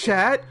yay in the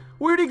chat.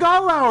 We already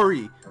got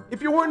Lowry.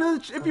 If you weren't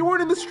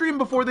in the stream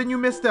before, then you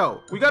missed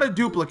out. We got a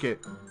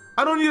duplicate.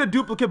 I don't need a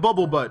duplicate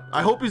bubble butt.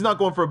 I hope he's not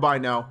going for a buy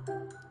now.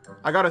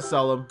 I gotta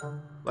sell him.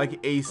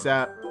 Like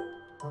ASAP.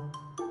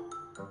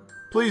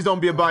 Please don't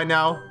be a buy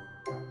now.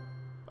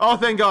 Oh,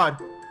 thank God.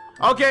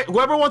 Okay,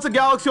 whoever wants a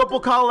Galaxy Opal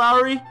Kyle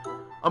Lowry,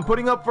 I'm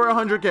putting up for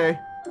 100K.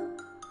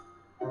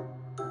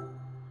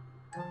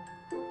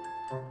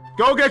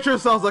 Go get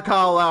yourselves a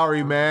Kyle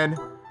Lowry, man.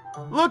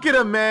 Look at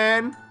him,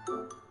 man.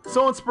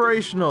 So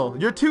inspirational.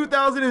 Your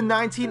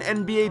 2019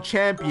 NBA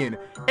champion.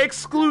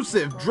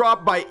 Exclusive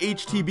drop by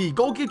HTB.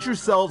 Go get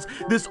yourselves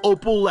this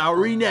Opal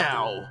Lowry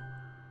now.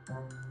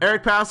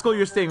 Eric Pascal,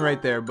 you're staying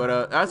right there,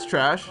 but that's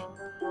trash.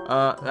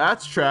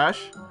 That's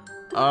trash.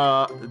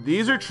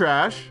 These are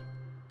trash.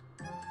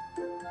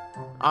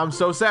 I'm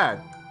so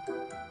sad.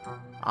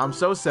 I'm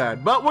so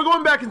sad. But we're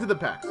going back into the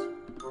packs.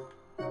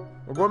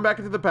 We're going back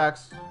into the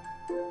packs.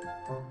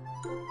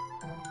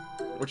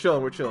 We're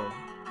chilling, we're chilling.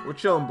 We're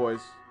chilling,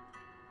 boys.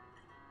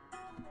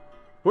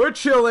 We're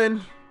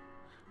chilling.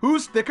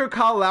 Who's thicker,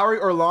 Kyle Lowry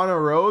or Lana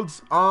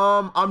Rhodes?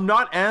 I'm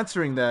not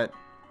answering that.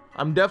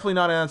 I'm definitely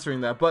not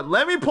answering that. But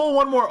let me pull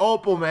one more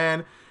Opal,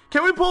 man.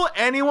 Can we pull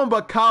anyone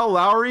but Kyle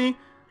Lowry?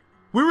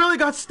 We really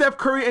got Steph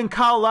Curry and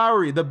Kyle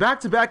Lowry, the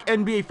back-to-back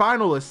NBA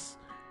finalists.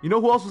 You know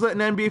who else was an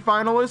NBA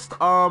finalist?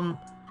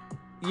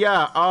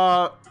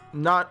 Yeah,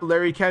 not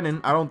Larry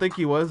Kenon. I don't think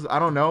he was. I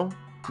don't know.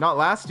 Not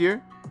last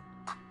year.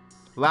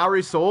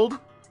 Lowry sold?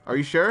 Are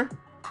you sure?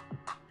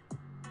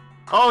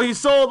 Oh, he's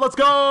sold. Let's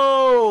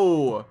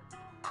go.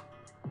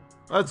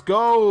 Let's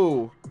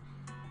go.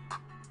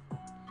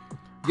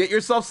 Get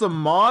yourself some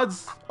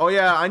mods. Oh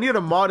yeah, I need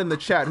a mod in the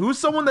chat. Who's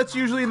someone that's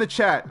usually in the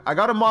chat? I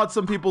gotta mod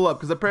some people up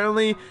because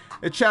apparently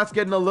the chat's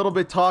getting a little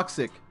bit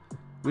toxic.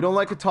 We don't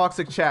like a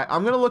toxic chat.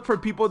 I'm gonna look for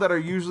people that are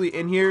usually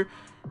in here.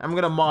 I'm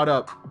gonna mod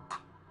up.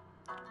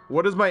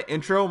 What is my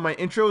intro? My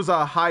intro is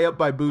high up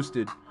by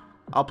boosted.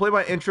 I'll play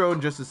my intro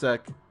in just a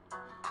sec.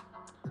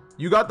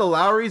 You got the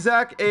Lowry,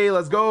 Zach? Hey,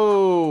 let's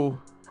go.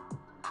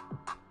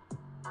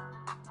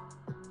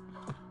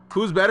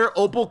 Who's better,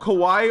 Opal,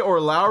 Kawhi,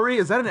 or Lowry?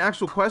 Is that an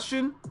actual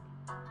question?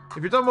 If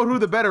you're talking about who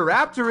the better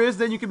Raptor is,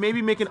 then you can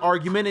maybe make an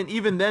argument. And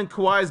even then,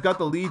 Kawhi's got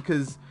the lead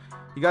because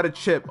he got a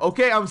chip.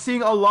 Okay, I'm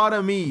seeing a lot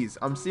of me's.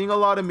 I'm seeing a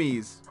lot of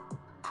me's.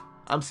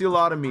 I'm seeing a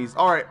lot of me's.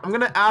 All right, I'm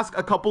going to ask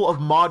a couple of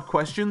mod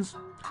questions.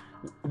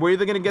 We're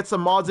either going to get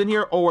some mods in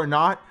here or we're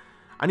not.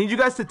 I need you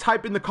guys to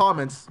type in the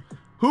comments.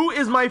 Who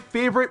is my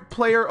favorite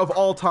player of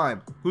all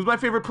time? Who's my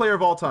favorite player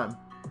of all time?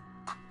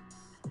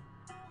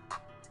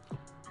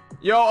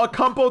 Yo,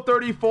 Acampo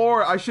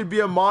 34, I should be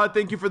a mod.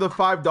 Thank you for the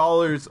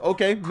 $5.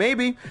 Okay,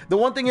 maybe. The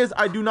one thing is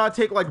I do not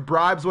take like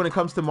bribes when it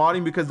comes to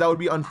modding because that would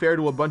be unfair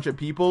to a bunch of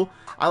people.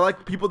 I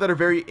like people that are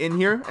very in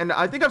here, and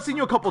I think I've seen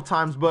you a couple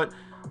times, but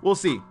we'll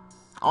see.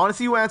 I want to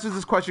see who answers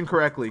this question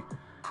correctly.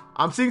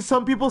 I'm seeing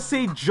some people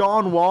say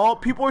John Wall.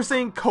 People are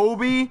saying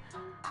Kobe.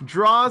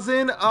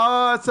 Drazen,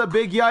 it's a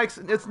big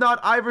yikes. It's not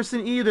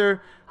Iverson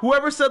either.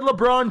 Whoever said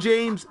LeBron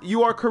James,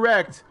 you are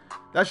correct.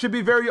 That should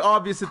be very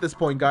obvious at this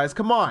point, guys.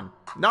 Come on.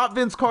 Not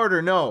Vince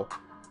Carter, no.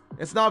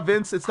 It's not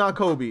Vince, it's not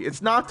Kobe.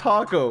 It's not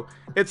Taco.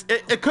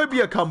 It could be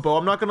Acampo,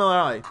 I'm not gonna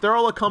lie.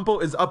 Thurl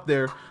Acampo is up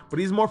there, but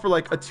he's more for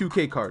like a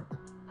 2K card.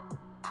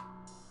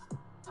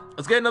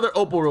 Let's get another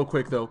Opal real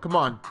quick, though. Come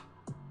on.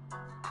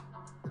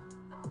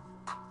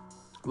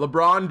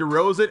 LeBron,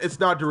 DeRozan. It's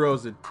not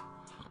DeRozan.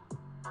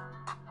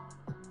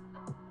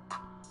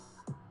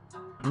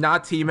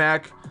 Not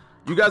T-Mac.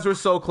 You guys were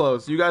so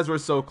close. You guys were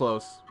so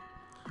close.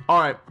 All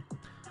right.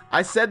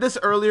 I said this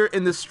earlier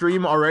in the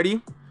stream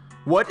already.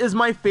 What is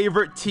my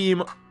favorite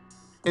team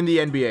in the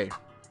NBA?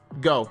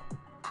 Go.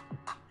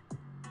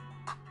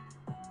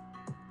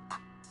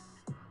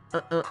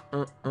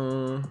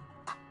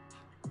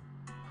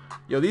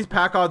 Yo, these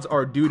pack odds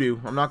are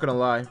doo-doo. I'm not gonna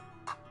lie.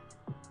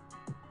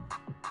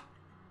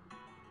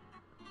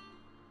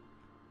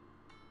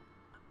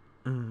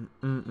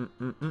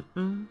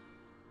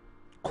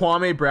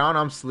 Kwame Brown,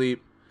 I'm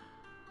sleep.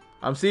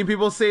 I'm seeing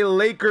people say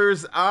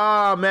Lakers.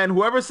 Ah, man,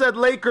 whoever said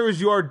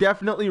Lakers, you are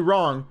definitely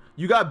wrong.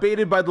 You got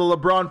baited by the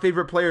LeBron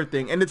favorite player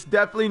thing, and it's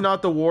definitely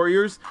not the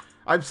Warriors.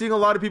 I'm seeing a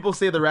lot of people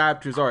say the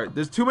Raptors. All right,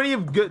 there's too many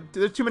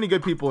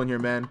good people in here,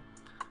 man.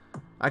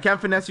 I can't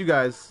finesse you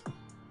guys.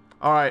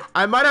 All right,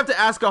 I might have to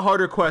ask a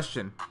harder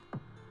question.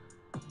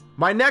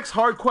 My next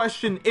hard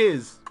question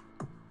is,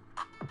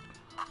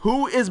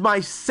 who is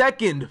my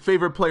second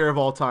favorite player of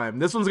all time?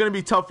 This one's going to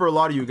be tough for a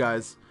lot of you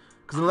guys,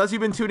 because unless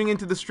you've been tuning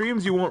into the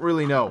streams, you won't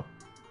really know.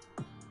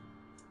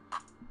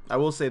 I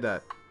will say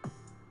that.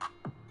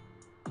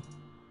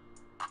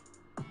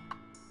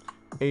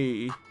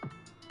 Hey.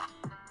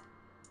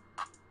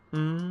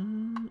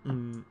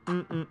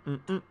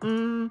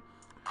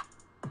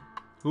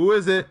 Who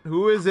is it?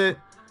 Who is it?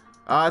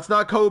 It's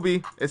not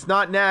Kobe. It's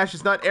not Nash.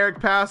 It's not Eric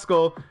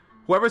Pascal.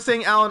 Whoever's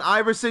saying Allen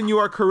Iverson, you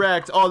are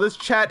correct. Oh, this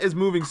chat is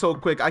moving so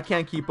quick. I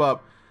can't keep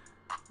up.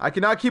 I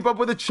cannot keep up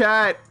with the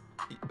chat.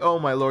 Oh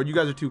my lord, you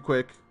guys are too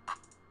quick.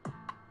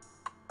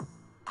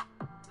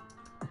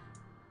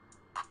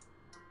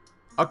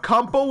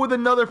 Acampo with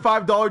another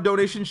 $5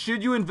 donation.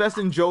 Should you invest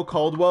in Joe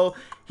Caldwell?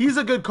 He's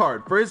a good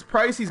card. For his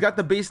price, he's got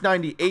the base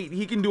 98.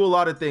 He can do a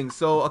lot of things.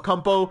 So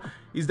Acampo,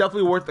 he's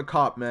definitely worth the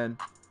cop, man.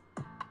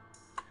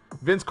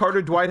 Vince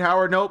Carter, Dwight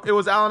Howard. Nope, it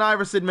was Allen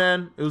Iverson,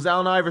 man. It was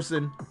Allen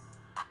Iverson.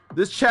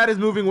 This chat is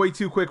moving way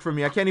too quick for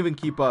me. I can't even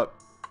keep up.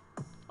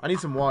 I need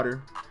some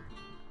water.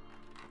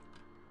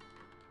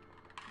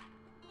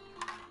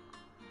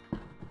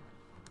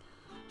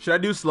 Should I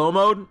do slow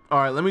mode? All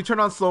right, let me turn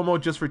on slow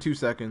mode just for 2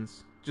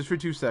 seconds. Just for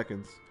 2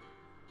 seconds.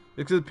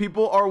 Because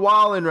people are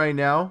wilding right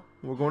now.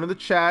 We're going to the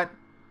chat.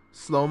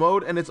 Slow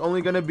mode, and it's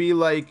only going to be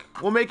like,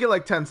 we'll make it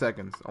like 10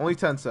 seconds. Only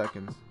 10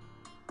 seconds.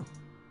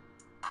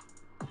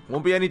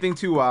 Won't be anything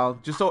too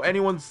wild. Just so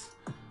anyone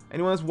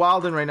that's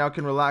wilding right now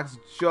can relax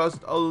just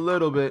a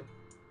little bit.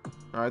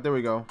 All right, there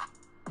we go.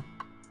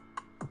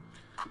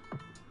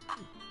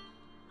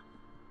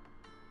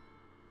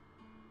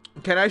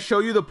 Can I show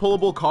you the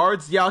pullable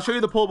cards? Yeah, I'll show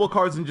you the pullable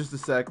cards in just a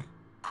sec.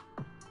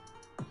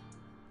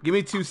 Give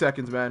me 2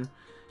 seconds, man.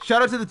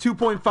 Shout out to the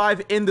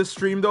 2.5 in the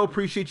stream, though.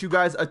 Appreciate you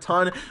guys a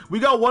ton. We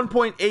got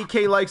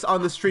 1.8k likes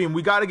on the stream.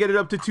 We got to get it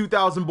up to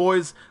 2,000,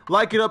 boys.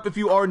 Like it up if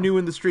you are new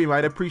in the stream.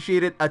 I'd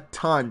appreciate it a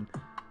ton.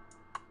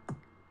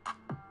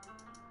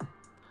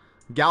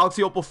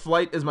 Galaxy Opal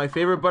Flight is my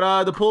favorite,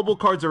 but the pullable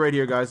cards are right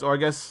here, guys. Or I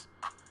guess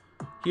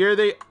here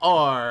they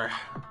are.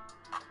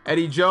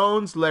 Eddie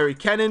Jones, Larry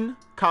Kenon,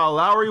 Kyle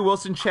Lowry,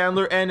 Wilson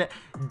Chandler, and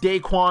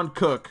Daquan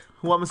Cook,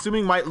 who I'm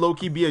assuming might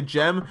low-key be a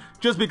gem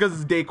just because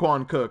it's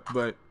Daquan Cook,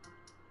 but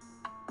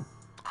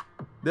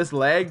this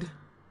lagged.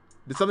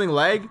 Did something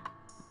lag?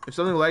 If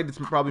something lagged, it's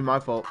probably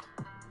my fault.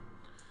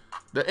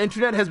 The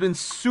internet has been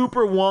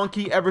super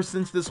wonky ever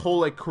since this whole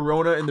like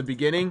corona in the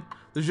beginning.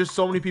 There's just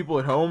so many people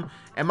at home.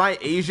 Am I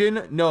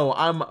Asian? No,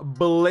 I'm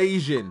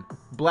Blasian.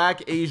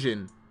 Black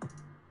Asian.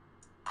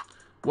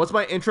 What's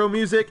my intro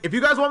music? If you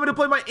guys want me to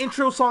play my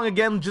intro song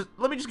again,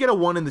 let me just get a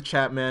 1 in the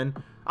chat, man.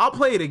 I'll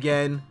play it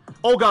again.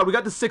 Oh god, we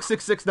got the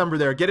 666 number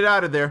there. Get it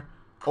out of there.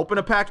 Open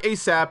a pack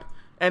ASAP,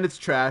 and it's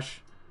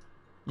trash.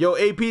 Yo,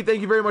 AP,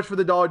 thank you very much for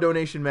the $1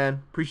 donation,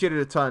 man. Appreciate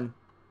it a ton.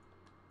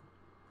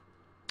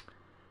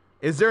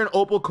 Is there an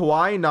Opal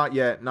Kawaii? Not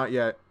yet, not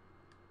yet.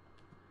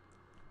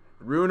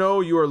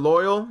 Runo, you are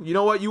loyal. You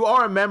know what? You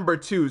are a member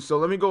too, so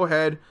let me go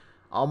ahead.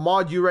 I'll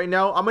mod you right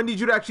now. I'm gonna need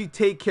you to actually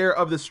take care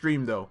of the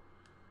stream, though.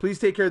 Please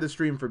take care of the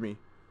stream for me.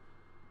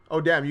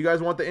 Oh, damn. You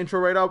guys want the intro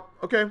right up?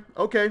 Okay,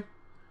 okay.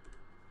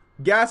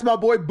 Gas, my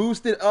boy,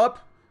 boosted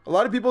up. A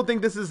lot of people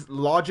think this is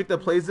Logic that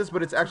plays this,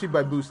 but it's actually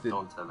by Boosted.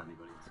 Don't tell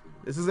anybody.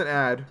 This is an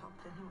ad.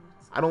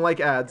 I don't like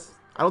ads.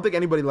 I don't think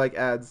anybody like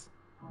ads.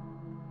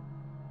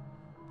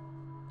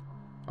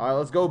 Alright,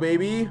 let's go,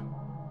 baby.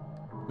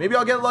 Maybe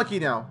I'll get lucky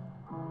now.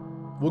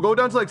 We'll go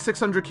down to like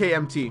 600k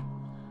MT.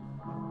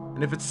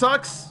 And if it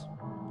sucks,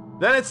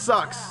 then it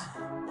sucks.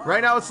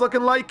 Right now it's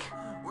looking like,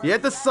 yeah,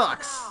 this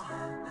sucks.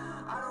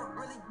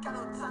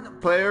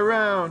 Play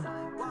around.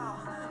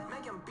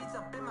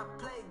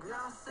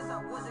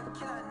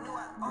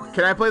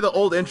 Can I play the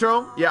old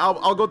intro? Yeah,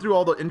 I'll go through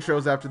all the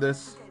intros after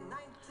this.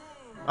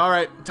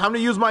 Alright, time to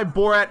use my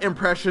Borat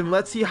impression.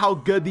 Let's see how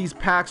good these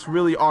packs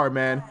really are,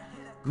 man.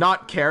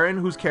 Not Karen.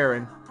 Who's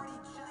Karen?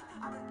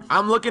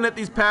 I'm looking at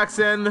these packs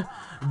and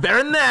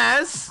very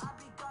nice.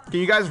 Can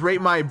you guys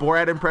rate my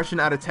Borat impression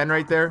out of 10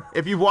 right there?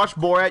 If you've watched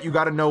Borat, you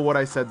gotta know what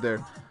I said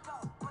there.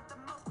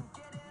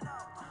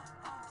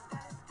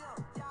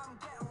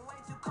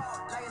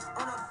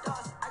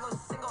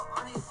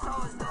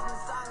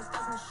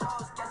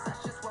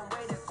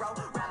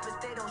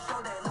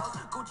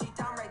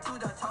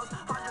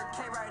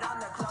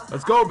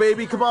 Let's go,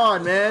 baby. Come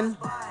on, man.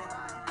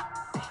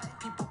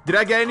 Did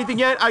I get anything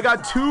yet? I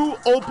got 2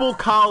 Opal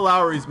Kyle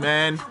Lowrys,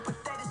 man.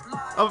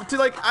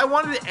 I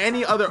wanted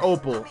any other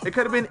Opal. It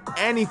could have been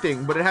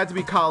anything, but it had to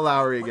be Kyle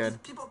Lowry again.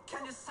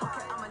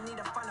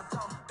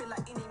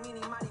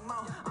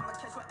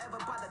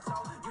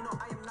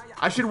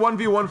 I should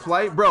 1v1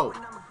 Flight. Bro,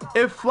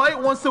 if Flight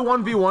wants to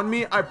 1v1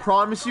 me, I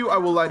promise you I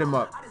will light him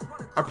up.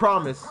 I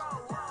promise.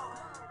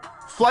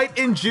 Flight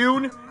in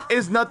June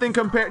is nothing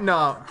compared.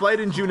 Nah, Flight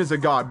in June is a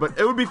god, but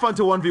it would be fun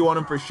to 1v1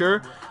 him for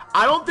sure.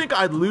 I don't think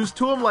I'd lose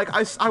to him. Like,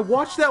 I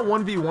watched that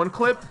 1v1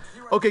 clip.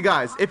 Okay,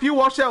 guys, if you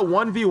watch that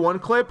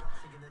 1v1 clip,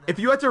 if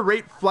you had to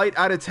rate Flight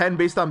out of 10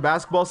 based on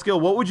basketball skill,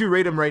 what would you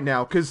rate him right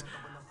now? Because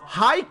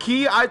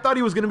high-key, I thought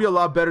he was going to be a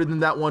lot better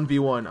than that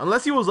 1v1.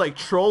 Unless he was, like,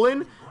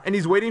 trolling and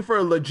he's waiting for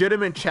a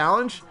legitimate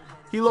challenge,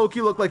 he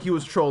low-key looked like he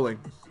was trolling.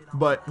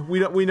 But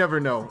we never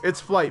know.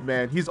 It's Flight,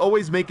 man. He's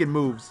always making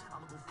moves.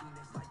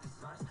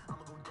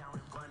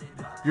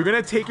 You're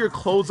going to take your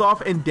clothes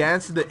off and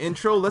dance to the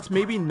intro? Let's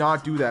maybe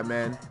not do that,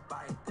 man.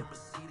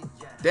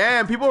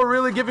 Damn, people are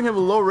really giving him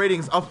low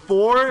ratings. A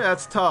 4?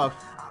 That's tough.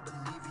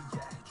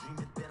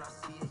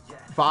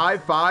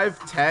 5,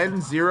 5,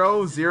 10,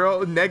 0,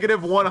 0,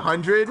 negative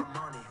 100.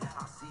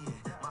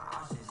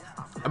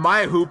 Am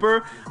I a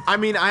hooper? I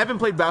mean, I haven't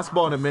played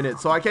basketball in a minute,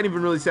 so I can't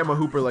even really say I'm a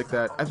hooper like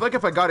that. I feel like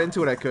if I got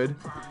into it, I could.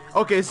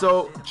 Okay,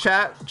 so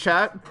chat.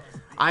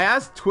 I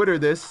asked Twitter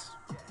this,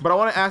 but I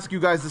want to ask you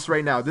guys this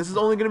right now. This is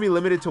only going to be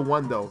limited to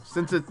 1, though.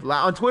 Since it's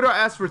on Twitter, I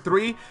asked for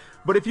 3.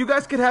 But if you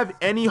guys could have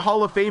any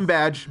Hall of Fame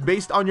badge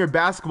based on your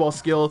basketball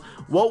skill,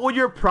 what would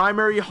your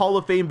primary Hall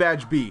of Fame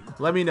badge be?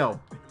 Let me know.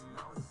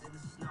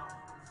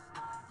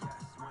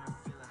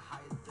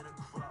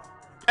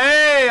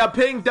 Hey, a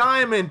pink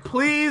diamond.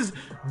 Please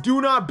do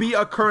not be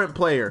a current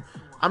player.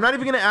 I'm not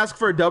even going to ask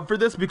for a dub for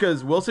this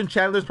because Wilson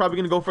Chandler's probably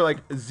going to go for like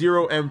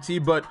 0 MT,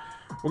 but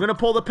we're going to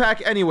pull the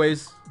pack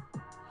anyways.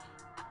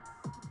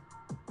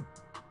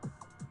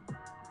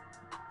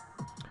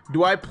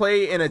 Do I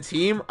play in a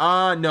team?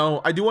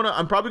 No. I do want to.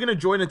 I'm probably going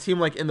to join a team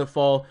like in the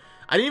fall.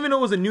 I didn't even know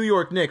it was a New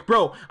York Knick.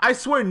 Bro, I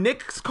swear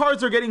Knicks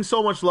cards are getting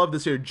so much love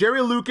this year.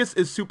 Jerry Lucas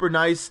is super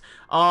nice.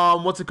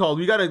 What's it called?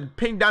 We got a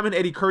pink diamond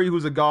Eddie Curry,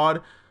 who's a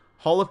god.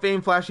 Hall of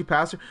Fame flashy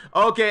passer.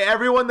 Okay,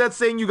 everyone that's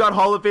saying you got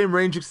Hall of Fame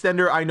range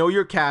extender, I know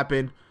you're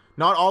capping.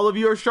 Not all of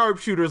you are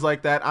sharpshooters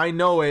like that. I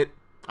know it.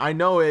 I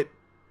know it.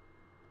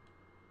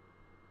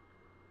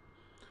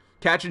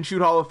 Catch and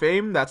shoot Hall of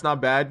Fame, that's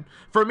not bad.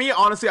 For me,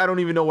 honestly, I don't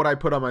even know what I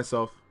put on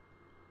myself.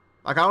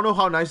 Like, I don't know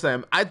how nice I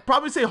am. I'd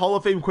probably say Hall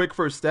of Fame quick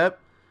first step.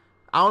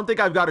 I don't think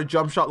I've got a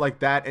jump shot like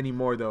that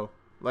anymore, though.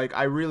 Like,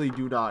 I really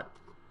do not.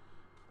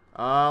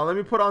 Let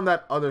me put on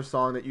that other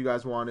song that you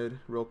guys wanted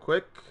real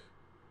quick.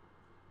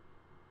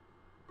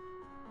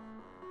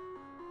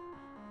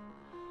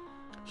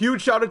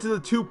 Huge shout out to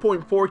the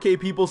 2.4K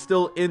people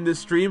still in this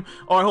stream.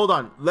 Alright, hold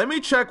on. Let me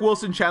check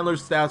Wilson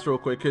Chandler's stats real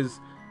quick, because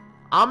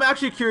I'm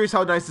actually curious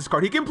how nice this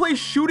card. He can play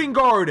shooting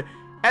guard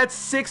at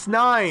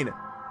 6'9".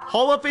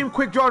 Hall of Fame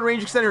quick draw and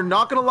range extender.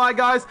 Not gonna lie,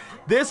 guys,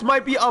 this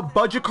might be a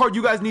budget card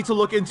you guys need to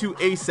look into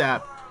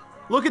ASAP.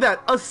 Look at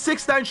that. A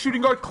 6'9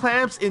 shooting guard,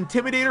 clamps,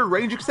 intimidator,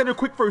 range extender,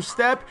 quick first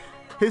step.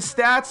 His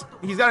stats,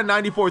 he's got a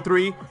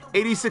 94-3,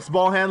 86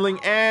 ball handling,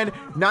 and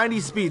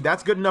 90 speed.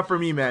 That's good enough for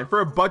me, man.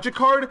 For a budget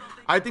card,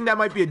 I think that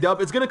might be a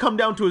dub. It's going to come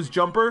down to his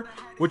jumper,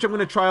 which I'm going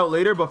to try out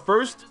later. But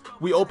first,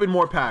 we open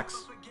more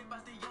packs.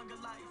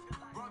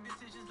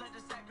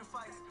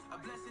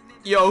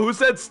 Yo, who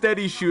said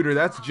steady shooter?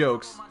 That's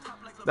jokes.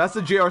 That's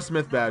the J.R.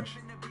 Smith badge.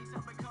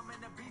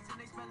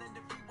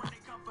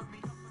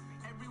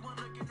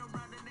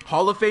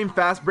 Hall of Fame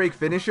fast break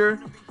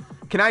finisher.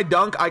 Can I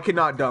dunk? I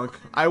cannot dunk.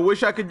 I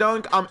wish I could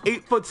dunk. I'm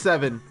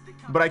 8'7",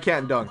 but I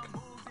can't dunk.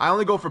 I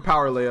only go for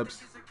power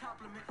layups.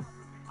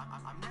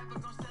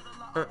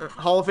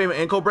 Hall of Fame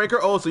ankle breaker.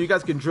 Oh, so you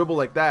guys can dribble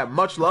like that.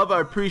 Much love.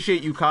 I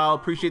appreciate you, Kyle.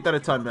 Appreciate that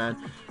a ton,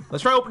 man.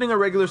 Let's try opening a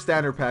regular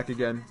standard pack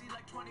again.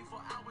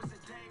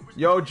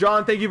 Yo,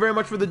 John, thank you very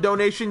much for the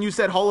donation. You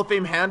said Hall of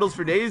Fame handles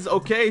for days.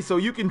 Okay, so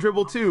you can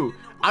dribble too.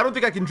 I don't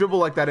think I can dribble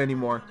like that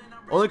anymore.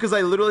 Only because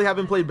I literally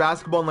haven't played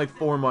basketball in like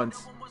 4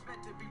 months.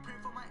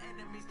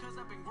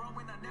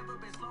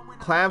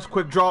 Clamps,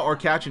 quick draw, or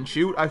catch and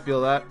shoot. I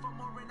feel that.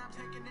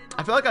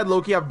 I feel like I'd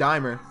low-key have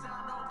Dimer.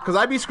 Because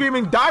I'd be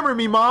screaming, Dimer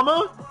me,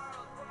 mama!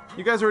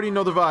 You guys already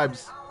know the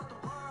vibes.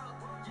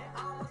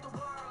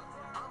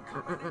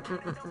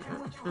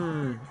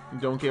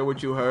 Don't care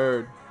what you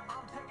heard.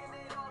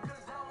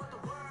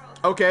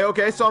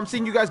 Okay, so I'm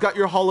seeing you guys got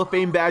your Hall of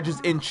Fame badges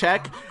in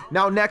check.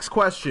 Now, next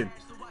question.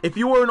 If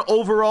you were an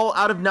overall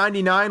out of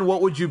 99,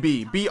 what would you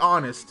be? Be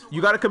honest.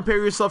 You got to compare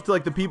yourself to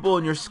like the people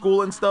in your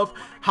school and stuff.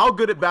 How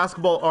good at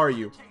basketball are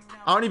you?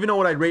 I don't even know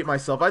what I'd rate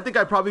myself. I think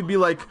I'd probably be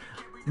like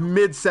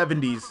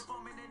mid-70s.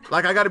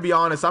 Like, I got to be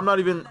honest.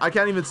 I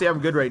can't even say I'm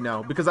good right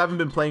now because I haven't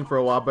been playing for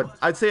a while. But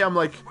I'd say I'm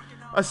like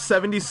a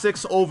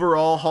 76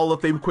 overall Hall of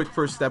Fame quick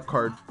first step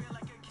card.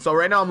 So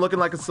right now I'm looking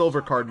like a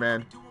silver card,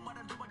 man.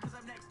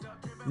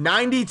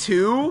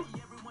 92?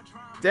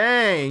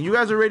 Dang, you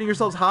guys are rating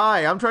yourselves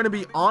high. I'm trying to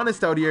be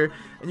honest out here,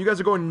 and you guys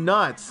are going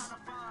nuts.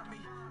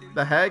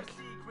 The heck?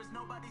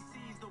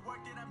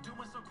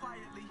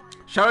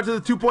 Shout out to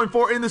the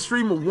 2.4 in the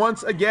stream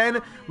once again.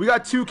 We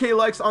got 2K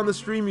likes on the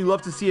stream. You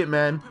love to see it,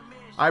 man.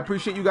 I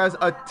appreciate you guys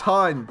a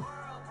ton.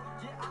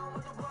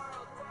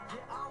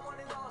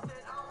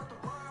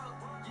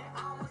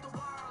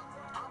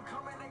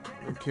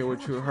 Okay,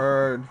 what you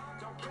heard.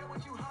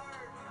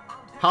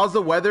 How's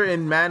the weather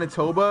in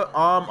Manitoba?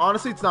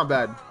 Honestly, it's not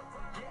bad.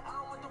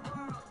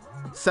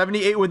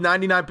 78 with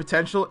 99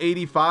 potential,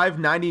 85,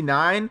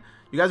 99.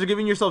 You guys are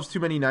giving yourselves too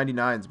many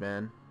 99s,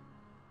 man.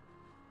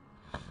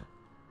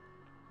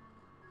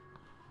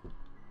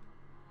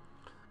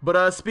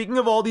 But speaking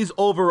of all these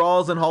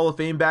overalls and Hall of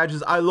Fame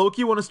badges, I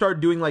low-key want to start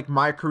doing like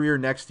my career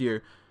next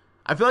year.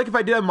 I feel like if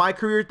I did a my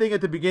career thing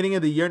at the beginning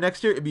of the year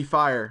next year, it'd be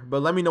fire.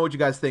 But let me know what you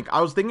guys think. I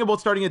was thinking about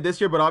starting it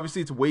this year, but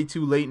obviously it's way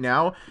too late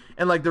now.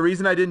 And like the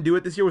reason I didn't do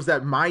it this year was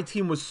that my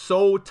team was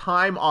so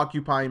time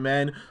occupying,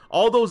 man.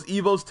 All those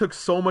Evos took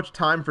so much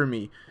time for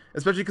me.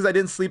 Especially because I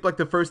didn't sleep like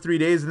the first 3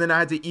 days. And then I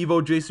had to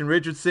Evo Jason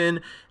Richardson.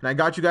 And I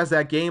got you guys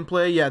that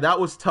gameplay. Yeah, that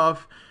was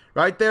tough.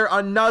 Right there,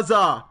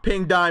 another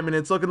pink diamond.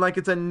 It's looking like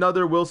it's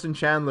another Wilson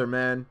Chandler,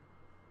 man.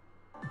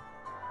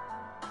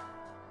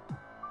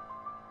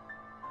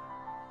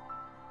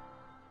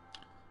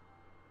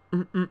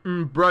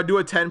 Bruh, do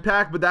a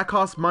 10-pack, but that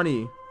costs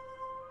money.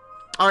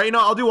 Alright,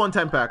 I'll do one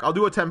 10-pack. I'll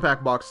do a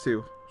 10-pack box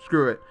too.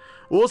 Screw it.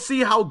 We'll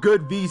see how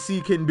good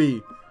VC can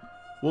be.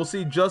 We'll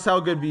see just how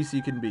good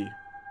VC can be.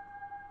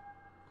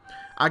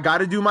 I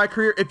gotta do my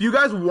career. If you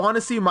guys want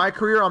to see my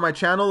career on my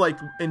channel, like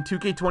in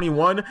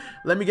 2K21,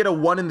 let me get a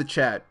 1 in the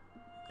chat.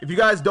 If you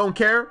guys don't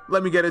care,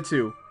 let me get a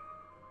 2.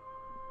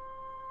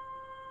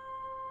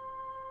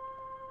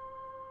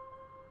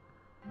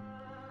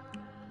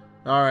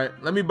 Alright,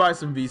 let me buy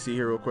some VC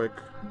here real quick.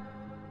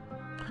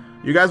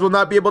 You guys will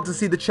not be able to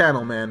see the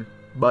channel, man.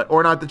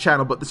 Or not the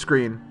channel, but the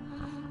screen.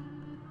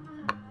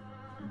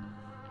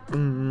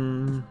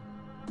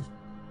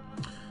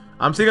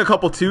 I'm seeing a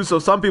couple too, so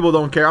some people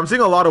don't care. I'm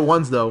seeing a lot of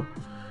ones though.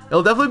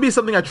 It'll definitely be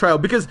something I try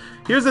out, because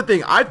here's the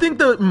thing. I think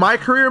the My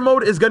Career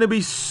mode is going to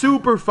be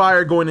super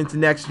fire going into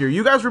next year.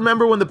 You guys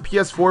remember when the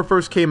PS4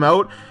 first came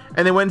out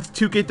and they went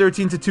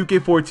 2K13 to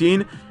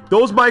 2K14?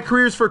 Those My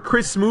Careers for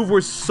Chris Smoove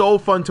were so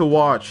fun to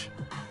watch.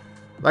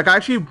 Like, I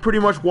actually pretty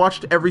much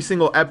watched every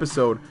single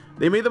episode.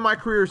 They made the My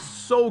Career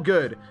so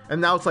good,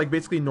 and now it's like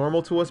basically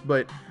normal to us.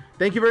 But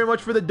thank you very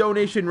much for the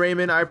donation,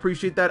 Raymond. I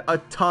appreciate that a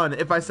ton.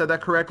 If I said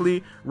that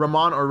correctly,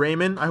 Ramon or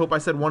Raymond, I hope I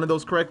said one of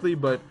those correctly.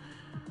 But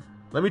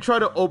let me try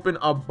to open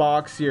a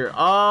box here.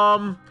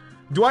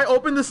 Do I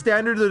open the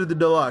standard or the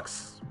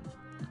deluxe?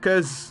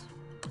 Because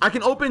I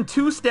can open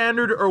 2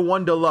 standard or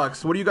 1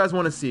 deluxe. What do you guys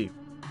want to see?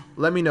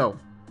 Let me know.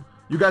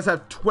 You guys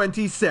have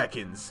 20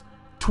 seconds.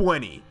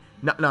 20.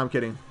 No, I'm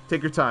kidding.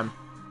 Take your time.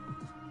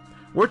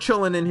 We're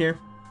chilling in here.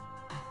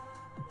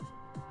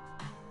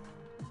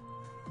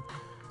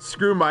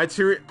 Screw My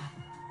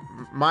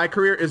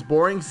Career is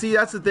boring. See,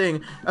 that's the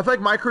thing. I feel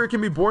like My Career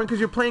can be boring because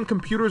you're playing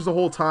computers the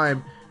whole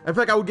time. I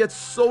feel like I would get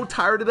so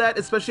tired of that,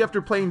 especially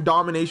after playing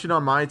domination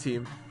on my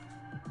team.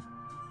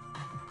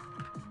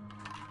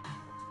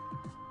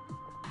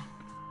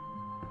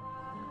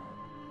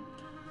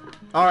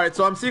 Alright,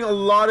 so I'm seeing a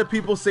lot of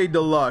people say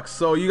deluxe.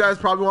 So you guys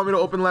probably want me to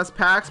open less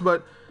packs,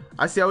 but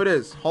I see how it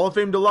is. Hall of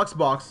Fame deluxe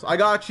box. I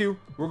got you.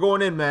 We're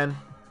going in, man.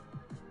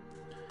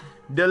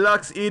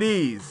 Deluxe it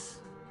is.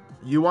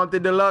 You want the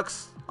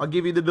deluxe? I'll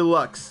give you the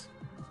deluxe.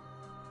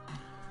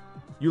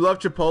 You love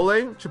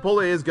Chipotle?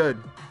 Chipotle is good.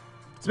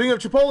 Speaking of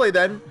Chipotle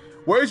then,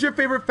 where's your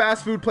favorite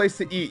fast food place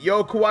to eat?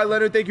 Yo, Kawhi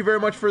Leonard, thank you very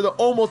much for the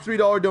almost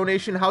 $3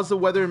 donation. How's the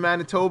weather in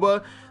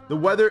Manitoba? The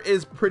weather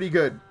is pretty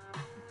good.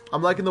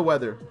 I'm liking the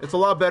weather. It's a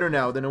lot better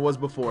now than it was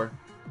before.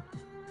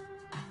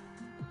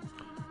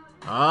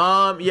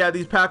 Yeah,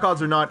 these pack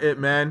odds are not it,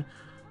 man.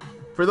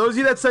 For those of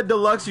you that said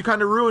deluxe, you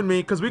kind of ruined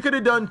me, because we could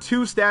have done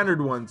 2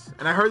 standard ones.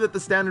 And I heard that the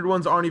standard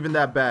ones aren't even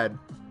that bad.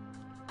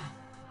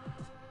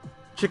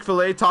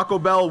 Chick-fil-A, Taco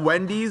Bell,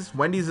 Wendy's.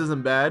 Wendy's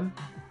isn't bad.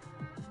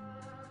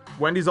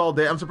 Wendy's all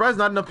day. I'm surprised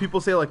not enough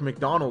people say like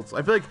McDonald's.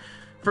 I feel like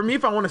for me,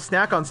 if I want to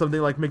snack on something,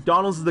 like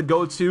McDonald's is the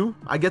go-to.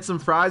 I get some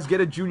fries, get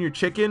a junior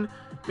chicken,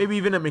 maybe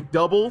even a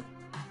McDouble.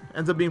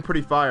 Ends up being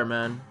pretty fire,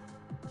 man.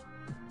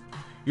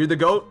 You're the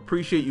GOAT.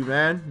 Appreciate you,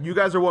 man. You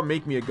guys are what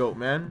make me a GOAT,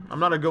 man. I'm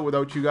not a GOAT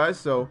without you guys,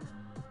 so.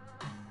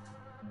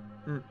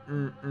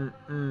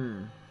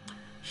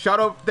 Shout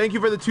out. Thank you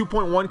for the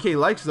 2.1k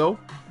likes, though.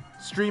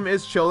 Stream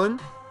is chilling.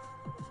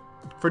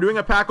 For doing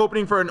a pack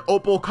opening for an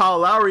Opal Kyle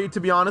Lowry,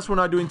 to be honest, we're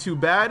not doing too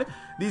bad.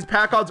 These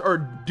pack odds are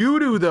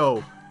doo-doo,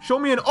 though. Show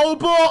me an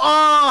Opal.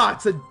 Ah,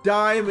 it's a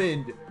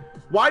diamond.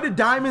 Why do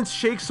diamonds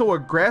shake so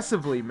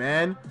aggressively,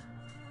 man?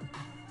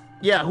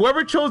 Yeah,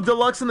 whoever chose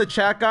deluxe in the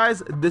chat,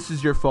 guys, this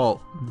is your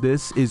fault.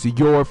 This is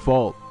your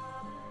fault.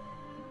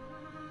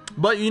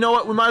 But you know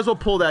what? We might as well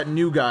pull that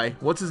new guy.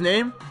 What's his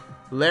name?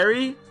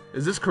 Larry?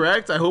 Is this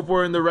correct? I hope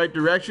we're in the right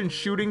direction.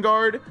 Shooting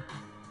guard.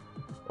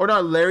 Or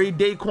not Larry,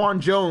 Daquan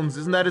Jones.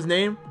 Isn't that his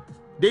name?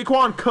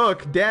 Daquan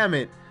Cook. Damn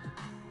it.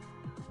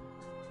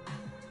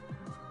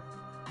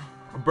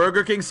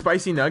 Burger King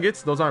spicy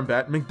nuggets. Those aren't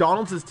bad.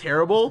 McDonald's is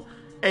terrible.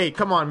 Hey,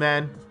 come on,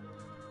 man.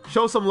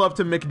 Show some love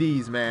to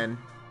McD's, man.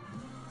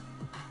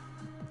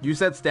 You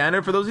said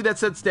standard. For those of you that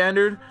said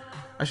standard,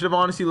 I should have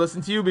honestly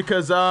listened to you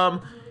because,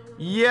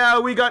 yeah,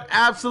 we got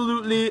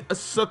absolutely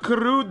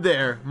screwed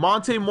there.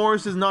 Monte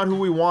Morris is not who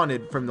we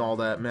wanted from all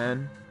that,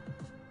 man.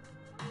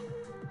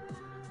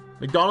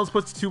 McDonald's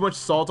puts too much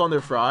salt on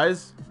their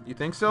fries. You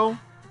think so?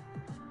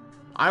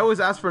 I always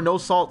ask for no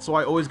salt, so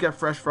I always get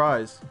fresh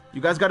fries.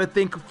 You guys got to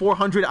think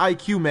 400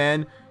 IQ,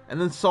 man,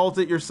 and then salt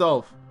it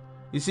yourself.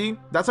 You see?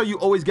 That's how you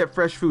always get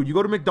fresh food. You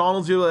go to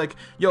McDonald's, you're like,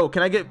 yo,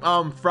 can I get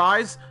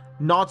fries?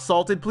 Not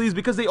salted, please,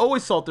 because they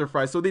always salt their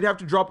fries, so they'd have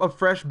to drop a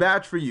fresh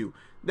batch for you.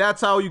 That's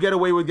how you get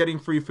away with getting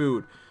free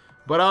food.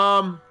 But,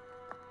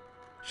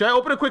 should I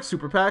open a quick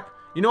super pack?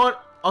 You know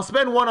what? I'll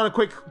spend one on a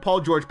quick Paul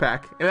George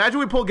pack. Imagine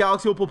we pull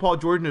Galaxy Opal Paul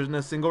George and there's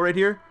a single right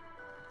here.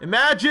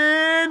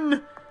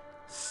 Imagine!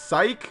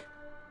 Psych.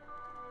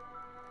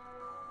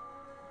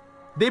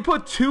 They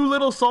put too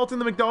little salt in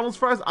the McDonald's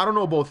fries? I don't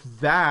know about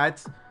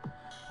that.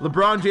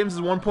 LeBron James is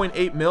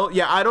 1.8 mil.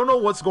 Yeah, I don't know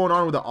what's going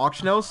on with the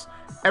auction house.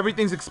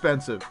 Everything's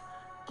expensive.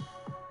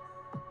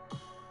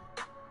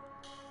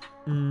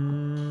 We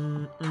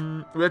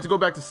have to go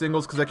back to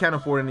singles because I can't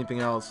afford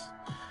anything else.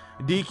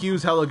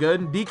 DQ's hella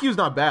good. DQ's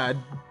not bad.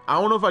 I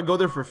don't know if I'd go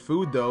there for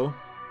food, though.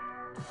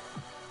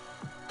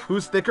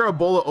 Who's thicker, a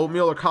bowl of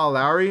oatmeal or Kyle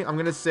Lowry? I'm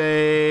going to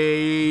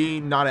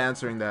say not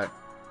answering that.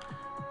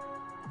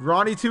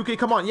 Ronnie 2K,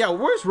 come on. Yeah,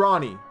 where's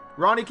Ronnie?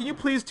 Ronnie, can you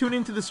please tune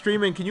into the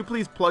stream and can you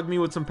please plug me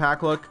with some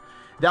pack luck?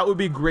 That would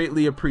be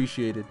greatly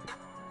appreciated.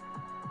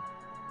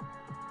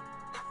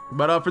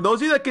 But for those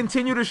of you that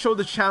continue to show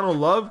the channel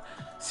love,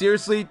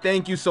 seriously,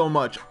 thank you so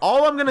much.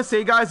 All I'm going to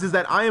say, guys, is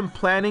that I am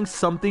planning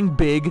something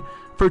big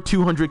for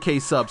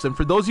 200k subs. And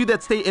for those of you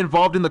that stay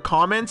involved in the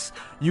comments,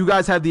 you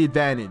guys have the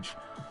advantage.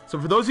 So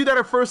for those of you that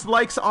are first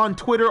likes on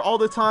Twitter all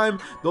the time,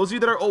 those of you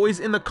that are always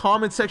in the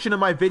comment section of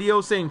my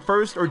videos saying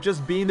first or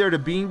just being there to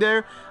being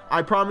there,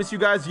 I promise you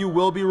guys, you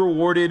will be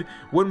rewarded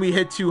when we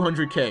hit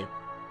 200K.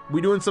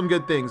 We doing some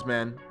good things,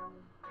 man.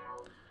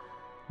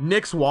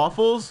 Nick's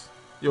Waffles?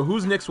 Yo,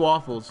 who's Nick's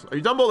Waffles? Are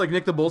you talking about like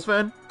Nick the Bulls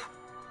fan?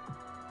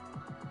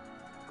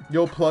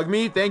 Yo, plug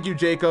me. Thank you,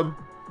 Jacob.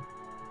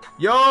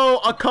 Yo,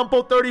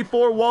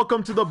 Acumpo34,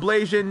 welcome to the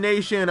Blasian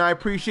Nation. I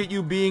appreciate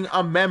you being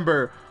a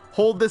member.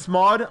 Hold this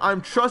mod.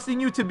 I'm trusting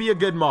you to be a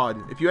good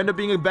mod. If you end up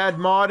being a bad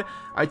mod,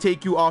 I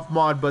take you off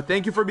mod. But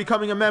thank you for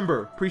becoming a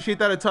member. Appreciate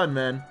that a ton,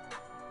 man.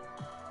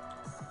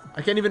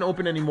 I can't even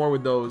open any more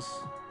with those.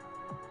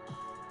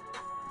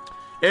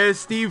 Is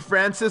Steve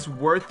Francis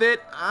worth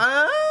it?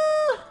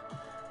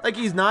 Like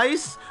he's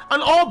nice. An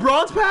all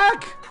bronze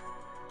pack?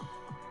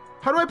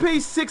 How do I pay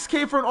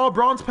 6K for an all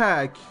bronze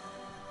pack?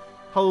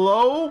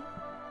 Hello?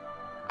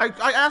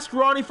 I asked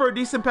Ronnie for a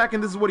decent pack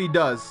and this is what he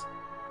does.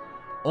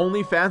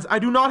 OnlyFans? I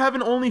do not have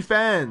an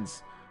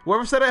OnlyFans.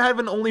 Whoever said I have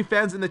an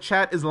OnlyFans in the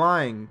chat is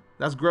lying.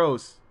 That's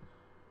gross.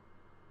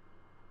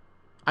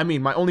 I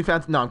mean, my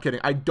OnlyFans... No, I'm kidding.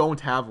 I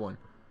don't have one.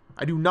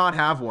 I do not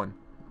have one.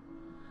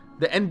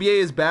 The NBA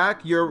is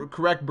back. You're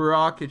correct,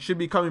 Barack. It should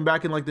be coming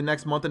back in like the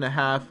next month and a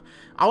half.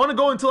 I want to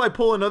go until I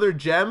pull another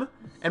gem.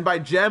 And by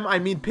gem, I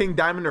mean pink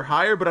diamond or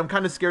higher. But I'm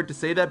kind of scared to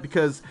say that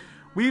because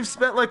we've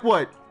spent like,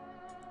 what?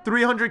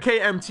 300K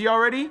MT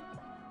already?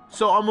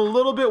 So I'm a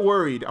little bit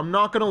worried. I'm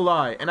not going to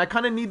lie. And I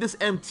kind of need this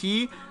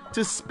MT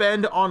to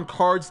spend on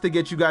cards to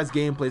get you guys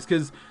gameplays.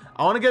 Because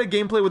I want to get a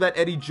gameplay with that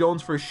Eddie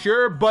Jones for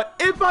sure. But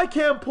if I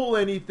can't pull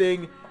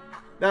anything,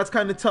 that's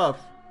kind of tough.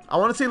 I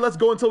want to say let's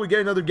go until we get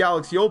another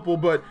Galaxy Opal.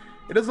 But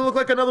it doesn't look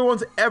like another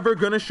one's ever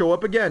going to show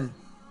up again.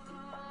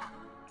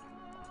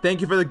 Thank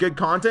you for the good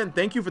content.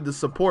 Thank you for the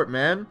support,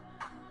 man.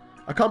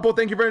 Acumpo,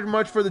 thank you very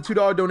much for the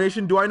 $2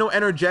 donation. Do I know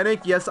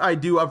Energetic? Yes, I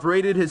do. I've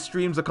rated his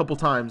streams a couple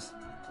times.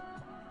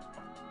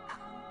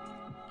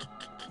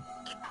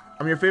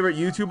 I'm your favorite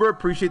YouTuber.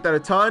 Appreciate that a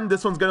ton.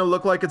 This one's going to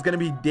look like it's going to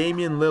be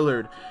Damian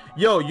Lillard.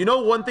 Yo, you know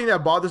one thing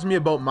that bothers me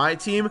about my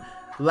team?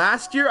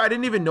 Last year, I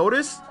didn't even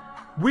notice.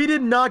 We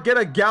did not get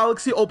a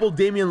Galaxy Opal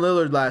Damian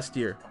Lillard last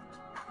year.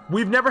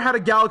 We've never had a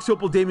Galaxy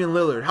Opal Damian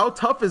Lillard. How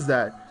tough is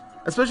that?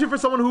 Especially for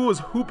someone who was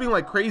hooping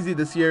like crazy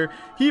this year.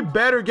 He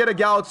better get a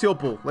Galaxy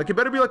Opal. Like, it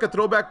better be like a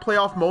throwback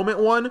playoff moment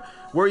one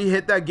where he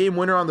hit that game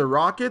winner on the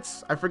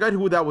Rockets. I forgot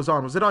who that was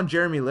on. Was it on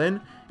Jeremy Lin?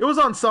 It was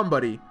on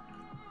somebody.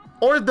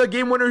 Or the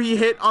game winner he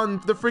hit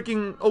on the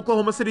freaking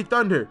Oklahoma City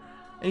Thunder.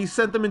 And he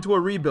sent them into a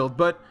rebuild.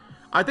 But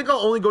I think I'll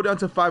only go down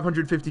to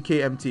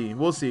 550K MT.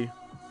 We'll see.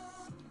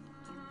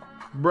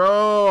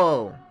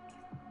 Bro.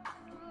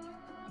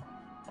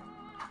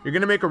 You're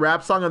going to make a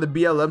rap song on the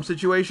BLM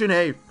situation?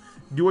 Hey,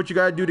 do what you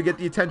got to do to get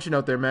the attention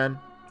out there, man.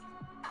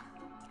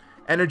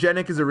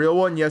 Energetic is a real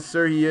one? Yes,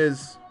 sir, he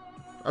is.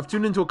 I've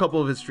tuned into a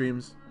couple of his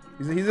streams.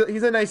 He's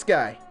a nice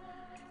guy.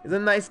 He's a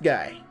nice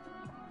guy.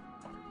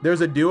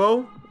 There's a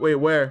duo? Wait,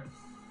 where?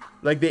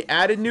 Like, they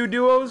added new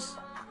duos?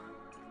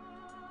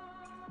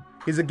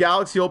 He's a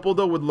Galaxy Opal,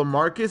 though, with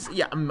LaMarcus.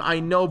 Yeah, I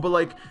know, but,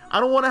 like, I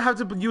don't want to have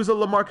to use a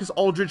LaMarcus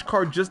Aldridge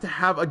card just to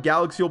have a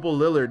Galaxy Opal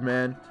Lillard,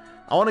 man.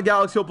 I want a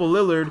Galaxy Opal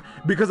Lillard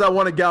because I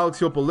want a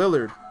Galaxy Opal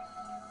Lillard.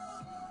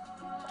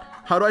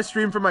 How do I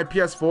stream from my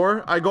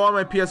PS4? I go on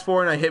my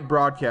PS4 and I hit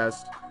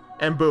broadcast.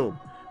 And boom.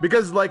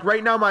 Because, like,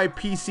 right now my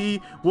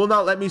PC will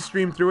not let me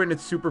stream through it and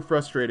it's super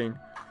frustrating.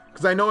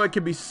 Because I know it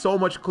could be so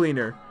much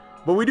cleaner.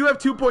 But we do have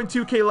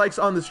 2.2K likes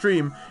on the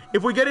stream.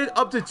 If we get it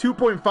up to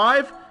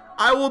 2.5,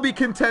 I will be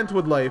content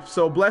with life.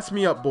 So bless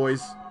me up,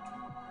 boys.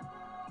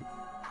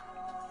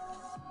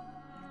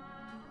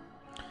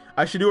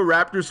 I should do a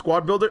Raptors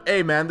squad builder.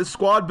 Hey, man, the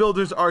squad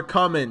builders are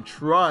coming.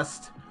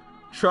 Trust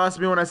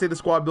me when I say the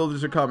squad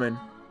builders are coming.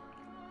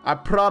 I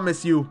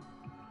promise you.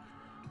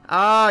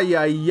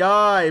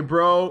 Ay,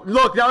 bro.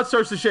 Look, now it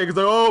starts to shake. It's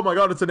like, oh my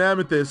god, it's an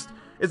amethyst.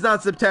 It's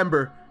not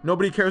September.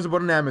 Nobody cares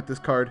about an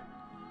amethyst card.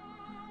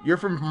 You're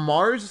from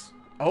Mars?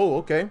 Oh,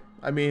 okay.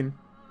 I mean,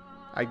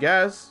 I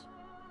guess.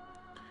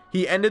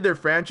 He ended their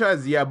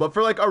franchise? Yeah, but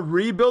for like a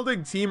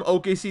rebuilding team,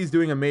 OKC is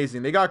doing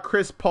amazing. They got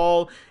Chris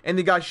Paul and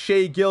they got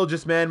Shai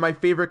Gilgeous, man, my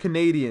favorite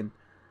Canadian.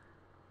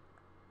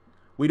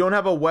 We don't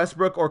have a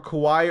Westbrook or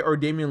Kawhi or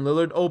Damian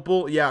Lillard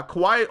Opal. Yeah,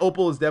 Kawhi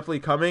Opal is definitely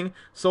coming.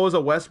 So is a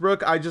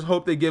Westbrook. I just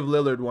hope they give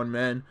Lillard one,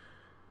 man.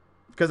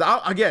 Because,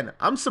 again,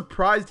 I'm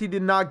surprised he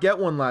did not get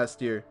one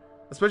last year.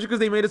 Especially because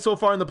they made it so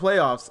far in the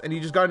playoffs. And he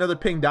just got another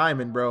pink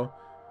diamond, bro.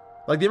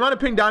 Like, the amount of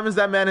pink diamonds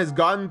that man has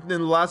gotten in the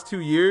last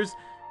 2 years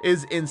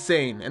is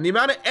insane. And the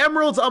amount of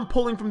emeralds I'm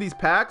pulling from these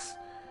packs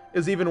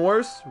is even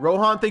worse.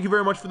 Rohan, thank you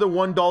very much for the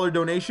 $1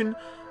 donation.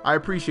 I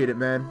appreciate it,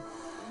 man.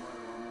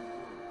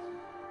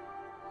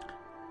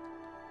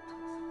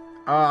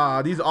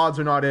 These odds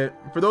are not it.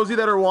 For those of you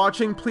that are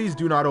watching, please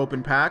do not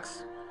open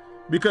packs.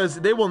 Because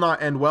they will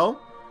not end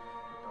well.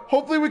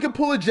 Hopefully we can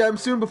pull a gem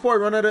soon before I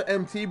run out of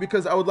MT.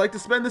 Because I would like to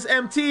spend this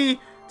MT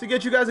to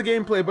get you guys a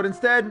gameplay. But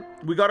instead,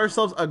 we got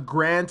ourselves a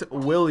Grant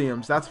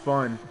Williams. That's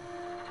fun.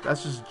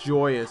 That's just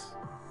joyous.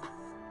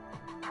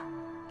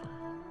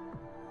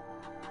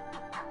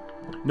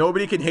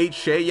 Nobody can hate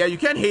Shea. Yeah, you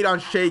can't hate on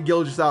Shea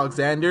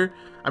Gilgeous-Alexander.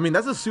 I mean,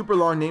 that's a super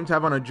long name to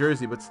have on a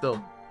jersey, but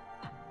still.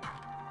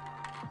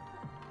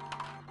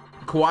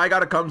 Kawhi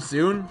gotta come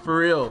soon, for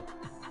real.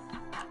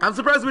 I'm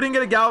surprised we didn't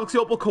get a Galaxy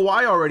Opal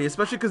Kawhi already,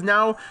 especially because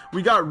now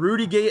we got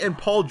Rudy Gay and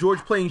Paul George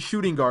playing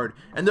shooting guard,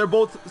 and they're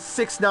both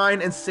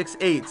 6'9" and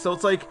 6'8", so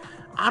it's like,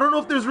 I don't know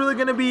if there's really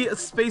gonna be a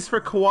space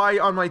for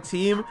Kawhi on my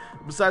team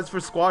besides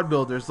for squad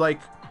builders. Like,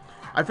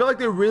 I feel like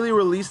they really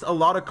released a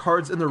lot of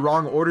cards in the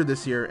wrong order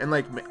this year, and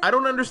like, I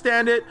don't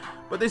understand it,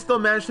 but they still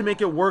managed to make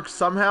it work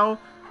somehow.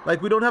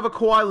 Like, we don't have a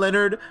Kawhi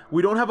Leonard,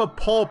 we don't have a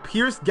Paul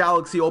Pierce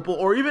Galaxy Opal,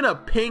 or even a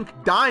pink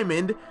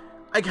diamond.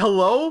 Like,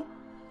 hello?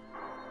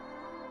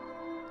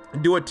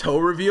 Do a toe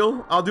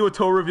reveal? I'll do a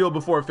toe reveal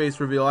before a face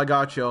reveal. I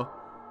got you.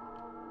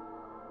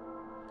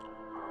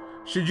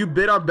 Should you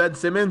bid on Ben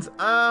Simmons?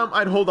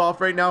 I'd hold off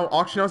right now.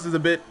 Auction house is a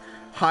bit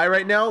high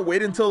right now.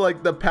 Wait until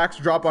like the packs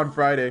drop on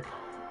Friday.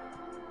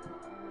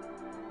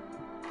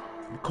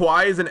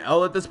 Kawhi is an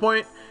L at this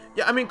point.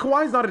 Yeah, I mean,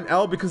 Kawhi's not an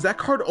L because that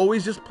card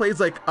always just plays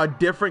like a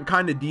different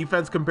kind of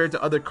defense compared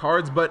to other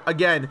cards. But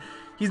again,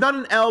 he's not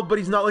an L, but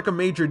he's not like a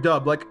major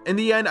dub. Like, in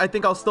the end, I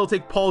think I'll still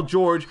take Paul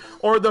George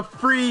or the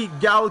free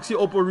Galaxy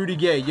Opal Rudy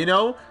Gay, you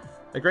know?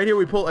 Like, right here,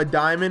 we pull a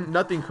diamond.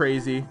 Nothing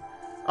crazy.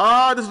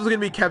 Ah, this was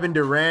going to be Kevin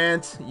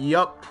Durant.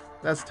 Yup,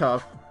 that's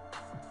tough.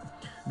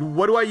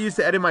 What do I use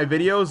to edit my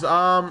videos?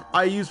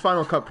 I use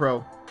Final Cut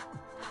Pro.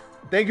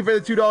 Thank you for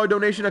the $2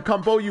 donation to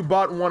Kumpo. You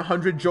bought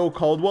 100 Joe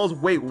Caldwells.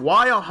 Wait,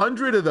 why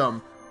 100 of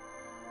them?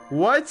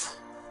 What?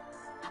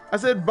 I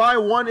said buy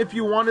one if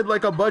you wanted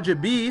like a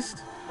budget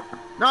beast.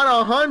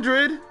 Not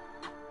 100.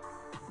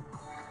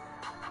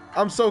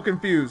 I'm so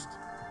confused.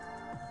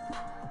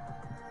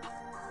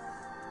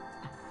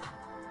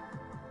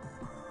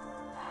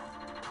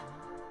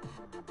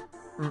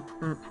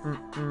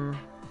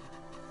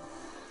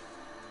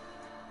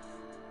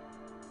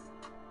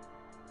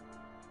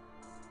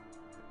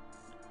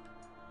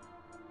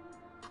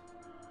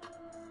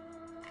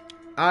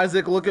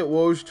 Isaac, look at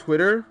Woj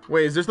Twitter.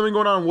 Wait, is there something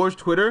going on Woj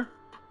Twitter?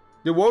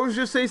 Did Woj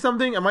just say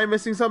something? Am I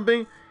missing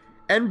something?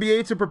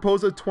 NBA to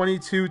propose a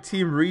 22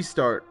 team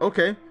restart.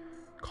 Okay.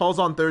 Calls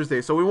on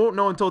Thursday. So we won't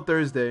know until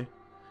Thursday.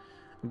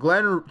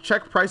 Glenn,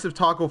 check price of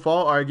Taco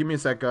Fall. Alright, give me a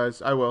sec,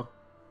 guys. I will.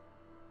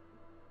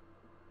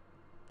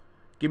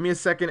 Give me a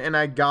second and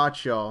I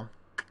got y'all.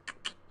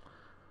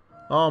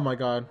 Oh my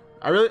god.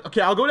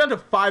 Okay, I'll go down to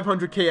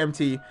 500k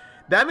MT.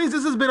 That means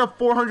this has been a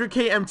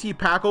 400k MT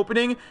pack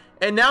opening.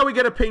 And now we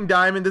get a pink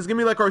diamond. This is going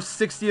to be like our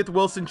 60th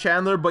Wilson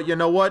Chandler. But you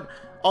know what?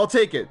 I'll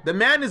take it. The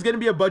man is going to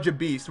be a budget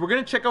beast. We're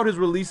going to check out his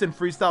release in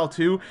Freestyle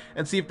 2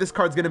 and see if this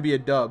card's going to be a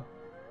dub.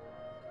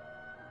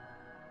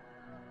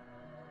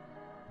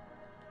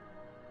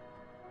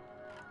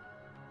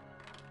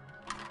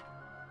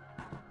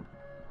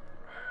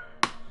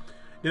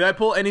 Did I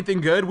pull anything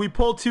good? We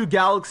pulled 2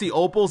 Galaxy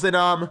Opals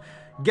and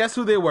guess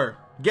who they were?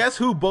 Guess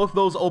who both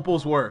those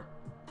Opals were?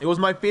 It was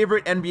my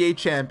favorite NBA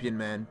champion,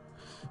 man.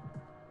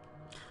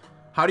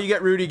 How do you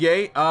get Rudy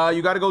Gay?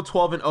 You got to go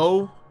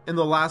 12-0 in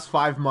the last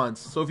 5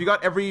 months. So if you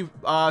got every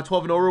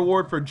 12-0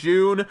 reward for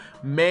June,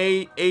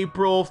 May,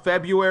 April,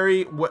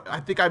 February,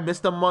 I think I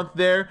missed a month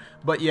there,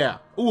 but yeah.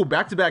 Ooh,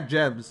 back-to-back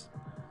gems.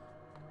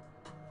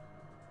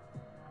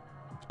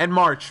 And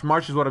March.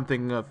 March is what I'm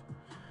thinking of.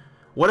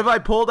 What have I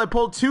pulled? I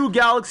pulled 2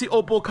 Galaxy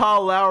Opal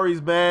Kyle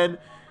Lowrys, man.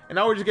 And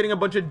now we're just getting a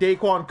bunch of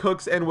Daquan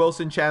Cooks and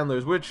Wilson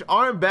Chandlers, which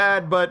aren't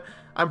bad, but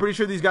I'm pretty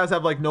sure these guys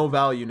have like no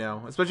value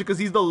now, especially because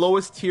he's the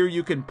lowest tier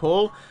you can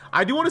pull.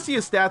 I do want to see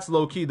his stats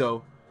low-key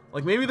though.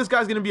 Like maybe this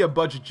guy's gonna be a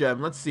budget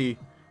gem. Let's see.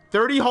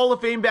 30 Hall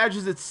of Fame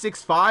badges at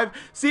 6'5".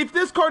 See, if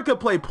this card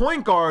could play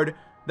point guard,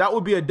 that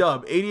would be a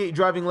dub. 88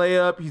 driving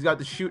layup. He's got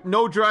the shoot.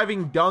 No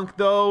driving dunk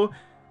though.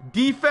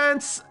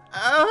 Defense.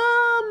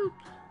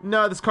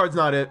 No, this card's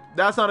not it.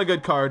 That's not a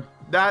good card.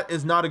 That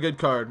is not a good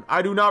card.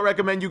 I do not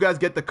recommend you guys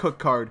get the Cook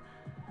card.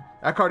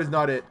 That card is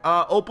not it.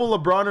 Opal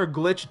LeBron or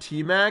Glitch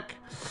T-Mac.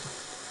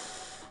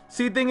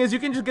 See, the thing is, you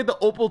can just get the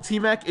Opal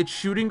T-Mac. It's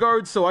shooting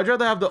guard, so I'd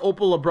rather have the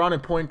Opal LeBron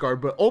and point guard.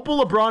 But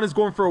Opal LeBron is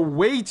going for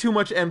way too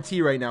much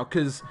MT right now,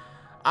 because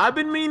I've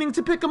been meaning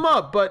to pick him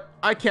up, but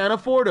I can't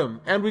afford him.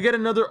 And we get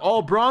another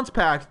all bronze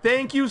pack.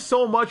 Thank you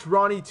so much,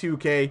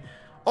 Ronnie2K.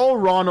 Oh,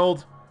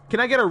 Ronald. Can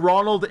I get a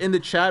Ronald in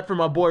the chat for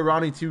my boy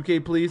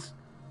Ronnie2K, please?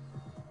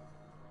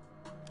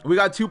 We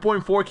got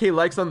 2.4k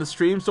likes on the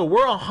stream, so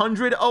we're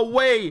 100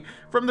 away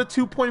from the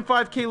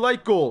 2.5k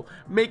like goal.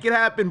 Make it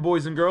happen,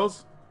 boys and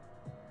girls.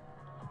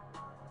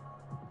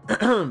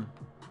 Am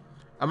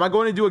I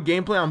going to do a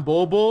gameplay on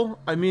Bol Bol?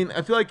 I mean,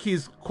 I feel like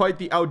he's quite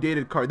the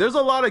outdated card. There's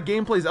a lot of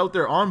gameplays out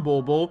there on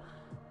Bol Bol.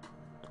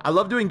 I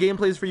love doing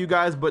gameplays for you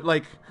guys, but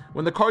like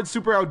when the card's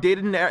super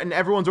outdated and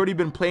everyone's already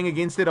been playing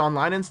against it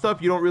online and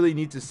stuff, you don't really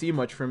need to see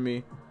much from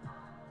me.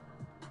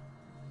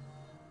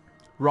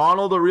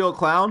 Ronald, a real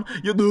clown?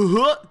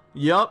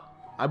 Yup,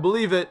 I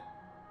believe it.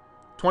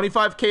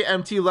 25k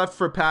MT left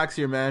for packs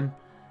here, man.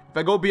 If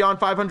I go beyond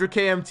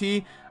 500k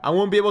MT, I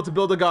won't be able to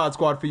build a God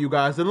Squad for you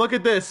guys. And look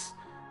at this.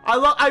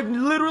 I've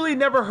literally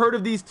never heard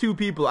of these two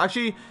people.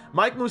 Actually,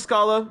 Mike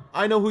Muscala,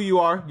 I know who you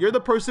are. You're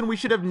the person we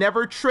should have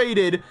never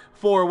traded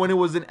for when it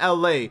was in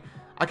LA.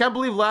 I can't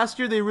believe last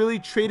year they really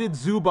traded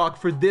Zubac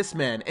for this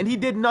man, and he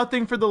did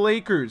nothing for the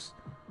Lakers.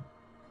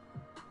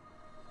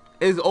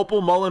 Is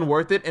Opal Mullen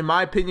worth it? In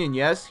my opinion,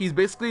 yes. He's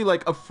basically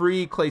like a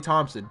free Klay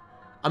Thompson.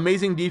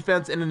 Amazing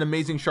defense and an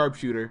amazing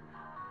sharpshooter.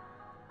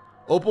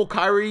 Opal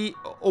Curry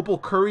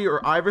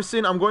or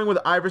Iverson? I'm going with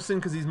Iverson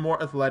because he's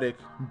more athletic.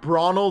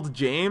 Bronald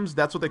James?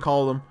 That's what they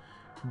call him.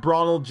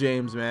 Bronald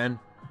James, man.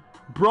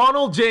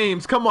 Bronald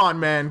James, come on,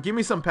 man. Give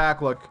me some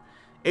pack luck.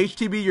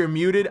 HTB, you're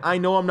muted. I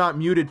know I'm not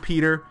muted,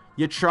 Peter.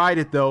 You tried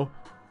it, though.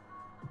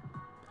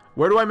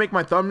 Where do I make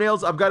my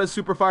thumbnails? I've got a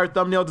super fire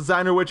thumbnail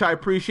designer, which I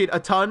appreciate a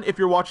ton. If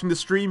you're watching the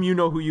stream, you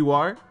know who you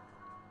are.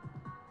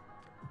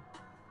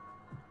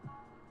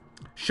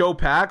 Show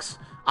packs.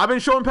 I've been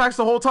showing packs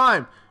the whole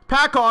time.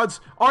 Pack odds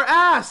are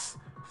ass.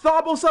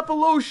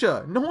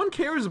 Thabocephalosha. No one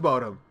cares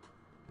about him.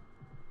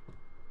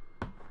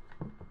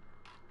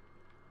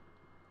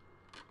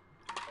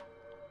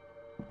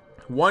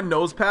 One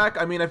nose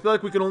pack. I mean, I feel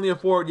like we can only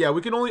afford. Yeah,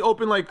 we can only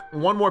open like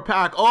one more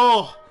pack.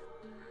 Oh,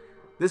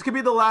 this could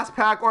be the last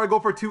pack, or I go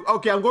for two.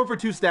 Okay, I'm going for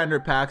two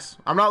standard packs.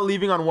 I'm not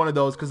leaving on one of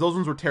those because those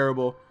ones were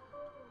terrible.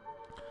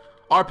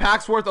 Are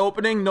packs worth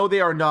opening? No,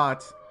 they are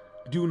not.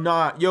 Do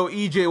not. Yo,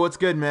 EJ, what's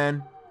good,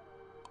 man?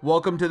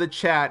 Welcome to the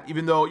chat,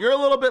 even though you're a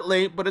little bit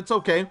late, but it's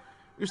okay.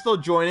 You're still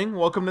joining.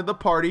 Welcome to the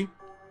party.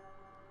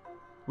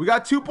 We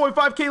got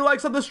 2.5k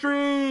likes on the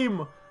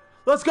stream.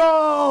 Let's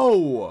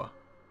go.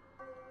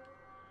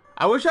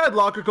 I wish I had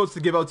locker codes to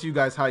give out to you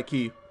guys high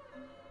key.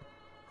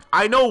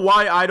 I know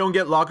why I don't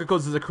get locker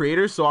codes as a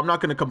creator, so I'm not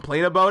going to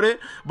complain about it,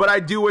 but I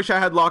do wish I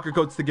had locker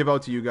codes to give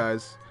out to you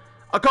guys.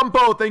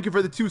 Acumpo, thank you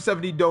for the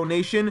 270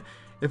 donation.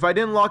 If I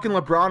didn't lock in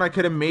LeBron, I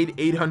could have made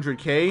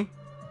 800k.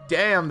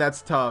 Damn,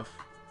 that's tough.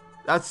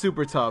 That's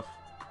super tough.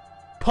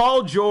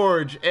 Paul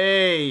George.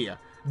 Hey,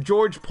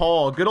 George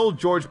Paul. Good old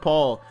George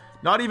Paul.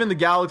 Not even the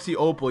Galaxy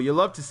Opal. You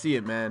love to see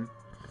it, man.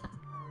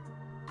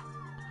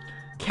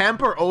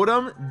 Kemper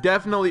Odom?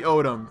 Definitely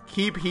Odom.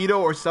 Keep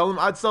Hito or sell him.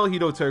 I'd sell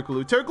Hito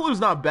Turkoglu.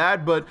 Turkoglu's not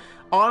bad, but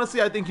honestly,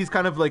 I think he's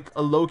kind of like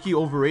a low-key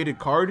overrated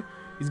card.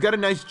 He's got a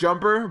nice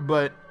jumper,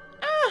 but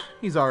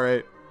he's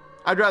alright.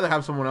 I'd rather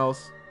have someone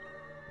else.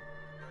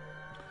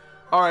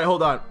 Alright,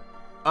 hold on.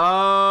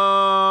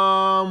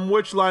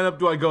 Which lineup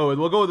do I go with?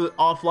 We'll go with the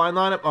offline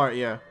lineup. Alright,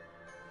 yeah.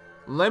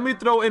 Let me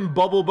throw in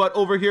Bubble Butt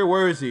over here.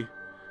 Where is he?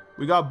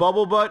 We got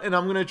Bubble Butt, and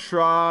I'm gonna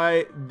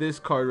try this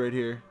card right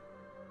here.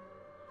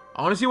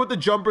 I want to see what the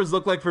jumpers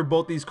look like for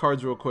both these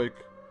cards real quick.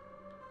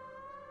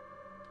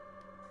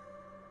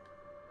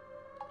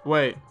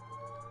 Wait.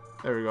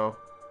 There we go.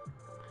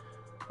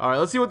 Alright,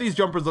 let's see what these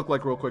jumpers look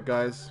like real quick,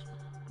 guys.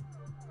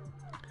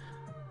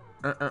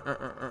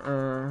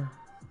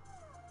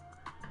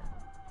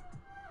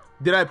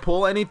 Did I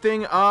pull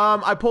anything?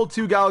 I pulled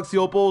two Galaxy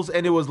Opals,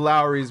 and it was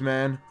Lowry's,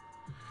 man.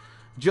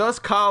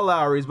 Just Kyle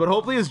Lowry's, but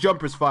hopefully his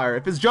jumper's fire.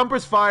 If his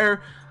jumper's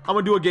fire, I'm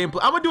gonna do a gameplay.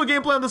 I'm gonna do a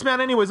gameplay on this man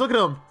anyways. Look at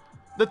him.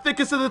 The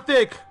thickest of the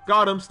thick.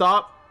 Got him.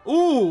 Stop.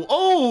 Ooh.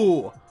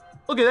 Oh.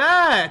 Look at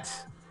that.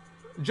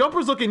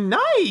 Jumper's looking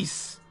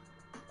nice.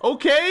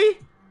 Okay.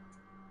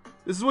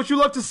 This is what you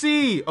love to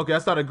see. Okay,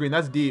 that's not a green.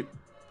 That's deep.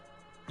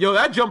 Yo,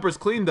 that jumper's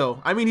clean,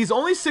 though. I mean, he's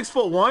only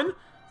 6'1",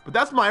 but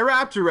that's my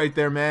Raptor right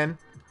there, man.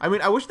 I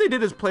mean, I wish they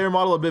did his player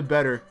model a bit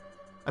better.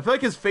 I feel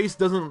like his face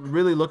doesn't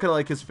really look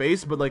like his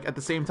face, but like at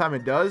the same time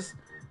it does.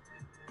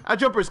 That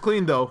jumper's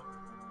clean, though.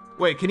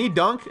 Wait, can he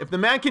dunk? If the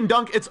man can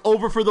dunk, it's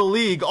over for the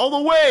league. All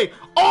the way.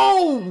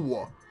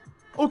 Oh!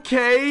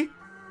 Okay.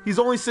 He's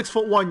only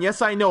 6'1".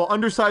 Yes, I know.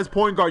 Undersized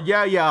point guard.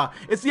 Yeah.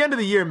 It's the end of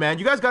the year, man.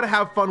 You guys got to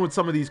have fun with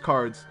some of these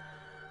cards.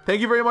 Thank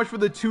you very much for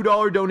the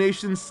 $2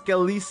 donation,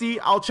 Scalisi.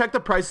 I'll check the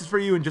prices for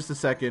you in just a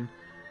second.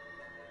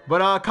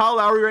 But Kyle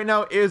Lowry right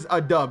now is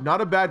a dub. Not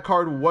a bad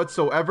card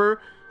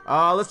whatsoever.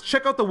 Let's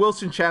check out the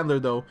Wilson Chandler,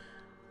 though.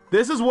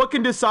 This is what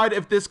can decide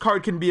if this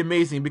card can be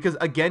amazing. Because,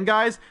 again,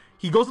 guys,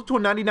 he goes up to a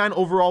 99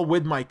 overall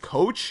with my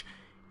coach.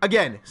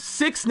 Again,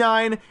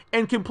 6'9",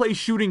 and can play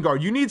shooting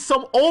guard. You need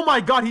some... Oh,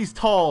 my God, he's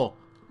tall.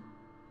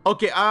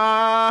 Okay,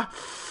 how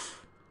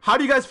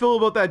do you guys feel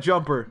about that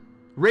jumper?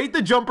 Rate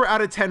the jumper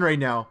out of 10 right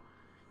now.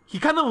 He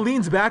kind of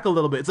leans back a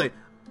little bit. It's like,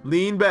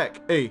 lean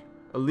back. Hey,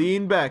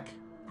 lean back.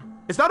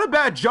 It's not a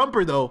bad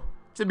jumper, though,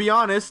 to be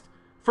honest.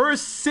 For a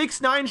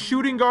 6'9"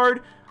 shooting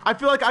guard, I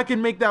feel like I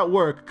can make that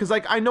work. Because,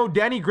 like, I know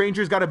Danny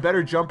Granger's got a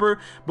better jumper.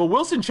 But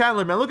Wilson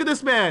Chandler, man, look at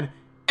this man.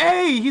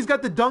 Hey, he's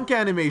got the dunk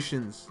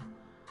animations.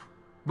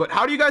 But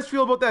how do you guys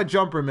feel about that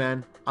jumper,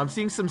 man? I'm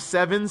seeing some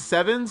sevens.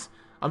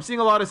 I'm seeing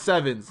a lot of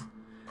sevens.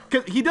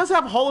 Because he does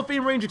have Hall of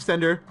Fame range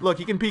extender. Look,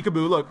 he can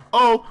peekaboo. Look.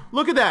 Oh,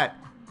 look at that.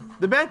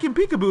 The man can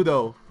peekaboo,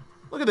 though.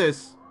 Look at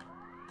this.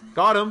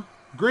 Got him.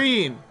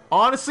 Green.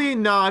 Honestly,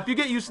 nah. If you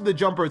get used to the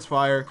jumper, it's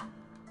fire.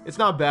 It's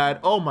not bad.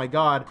 Oh, my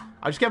God.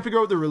 I just can't figure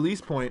out the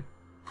release point.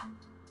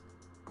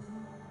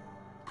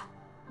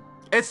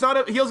 It's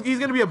not a... He's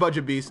going to be a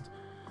budget beast.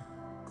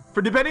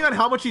 For depending on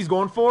how much he's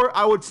going for,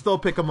 I would still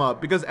pick him up.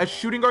 Because as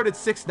shooting guard at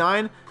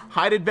 6'9",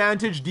 height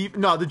advantage, deep...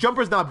 No, the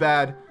jumper's not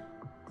bad.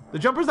 The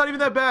jumper's not even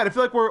that bad. I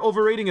feel like we're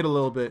overrating it a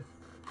little bit.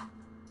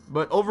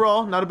 But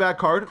overall, not a bad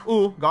card.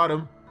 Ooh, got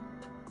him.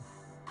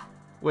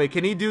 Wait,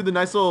 can he do the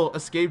nice little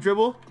escape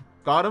dribble?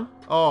 Got him.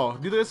 Oh,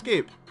 do the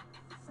escape.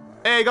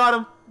 Hey, got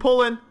him.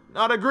 Pulling.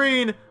 Not a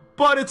green,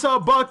 but it's a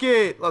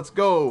bucket. Let's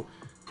go.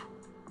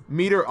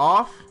 Meter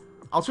off.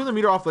 I'll turn the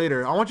meter off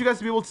later. I want you guys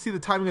to be able to see the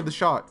timing of the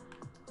shot.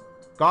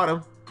 Got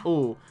him.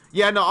 Ooh.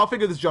 Yeah, no, I'll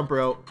figure this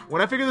jumper out.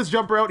 When I figure this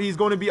jumper out, he's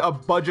going to be a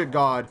budget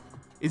god.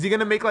 Is he going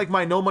to make like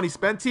my no money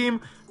spent team?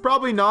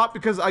 Probably not,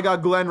 because I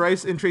got Glenn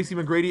Rice and Tracy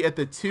McGrady at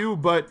the 2,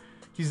 but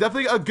he's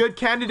definitely a good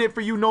candidate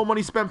for you no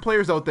money spent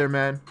players out there,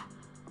 man.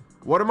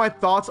 What are my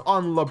thoughts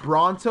on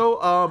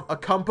LeBronto?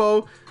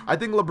 Acampo. I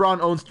think LeBron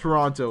owns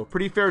Toronto.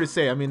 Pretty fair to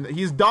say. I mean,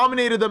 he's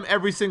dominated them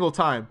every single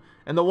time.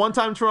 And the one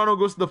time Toronto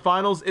goes to the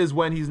finals is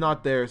when he's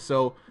not there.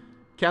 So,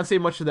 can't say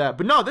much to that.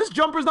 But no, this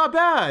jumper's not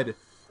bad.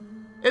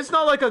 It's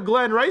not like a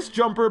Glenn Rice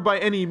jumper by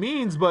any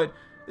means, but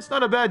it's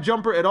not a bad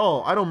jumper at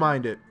all. I don't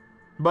mind it.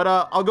 But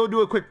I'll go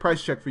do a quick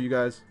price check for you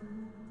guys.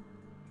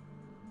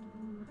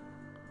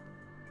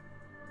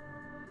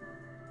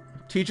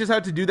 Teaches how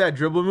to do that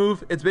dribble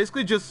move. It's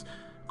basically just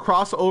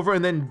cross over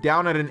and then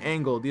down at an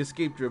angle, the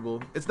escape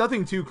dribble. It's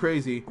nothing too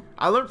crazy.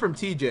 I learned from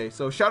TJ,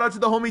 so shout out to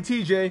the homie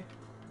TJ.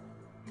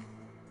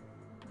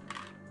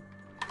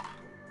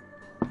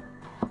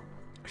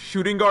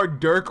 Shooting guard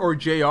Dirk or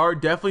JR?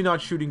 Definitely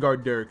not shooting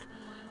guard Dirk.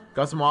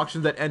 Got some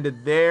auctions that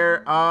ended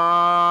there.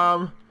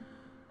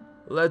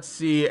 Let's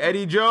see.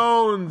 Eddie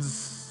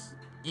Jones.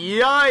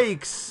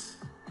 Yikes.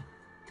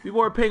 People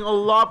are paying a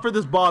lot for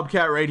this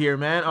Bobcat right here,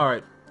 man. All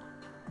right.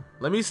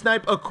 Let me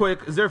snipe a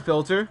quick. Is there a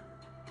filter?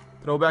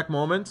 Throwback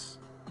moments.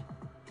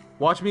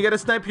 Watch me get a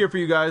snipe here for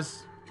you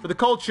guys. For the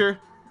culture.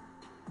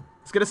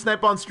 Let's get a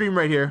snipe on stream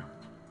right here.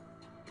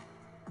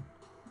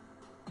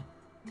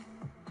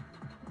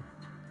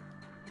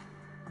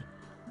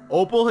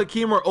 Opal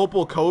Hakeem or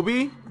Opal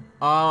Kobe?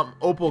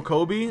 Opal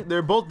Kobe.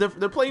 They're both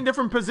they're playing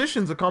different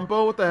positions,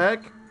 Acampo. What the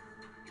heck?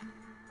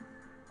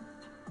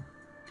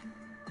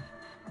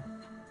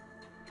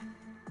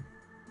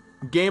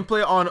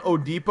 Gameplay on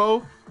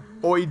Odipo?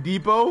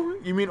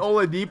 Oedipo? You mean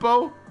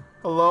Oladipo?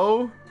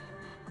 Hello?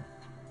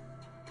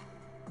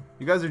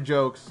 You guys are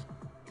jokes.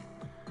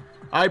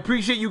 I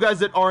appreciate you guys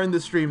that are in the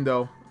stream,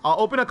 though. I'll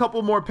open a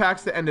couple more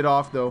packs to end it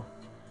off, though.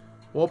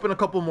 We'll open a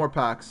couple more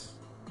packs.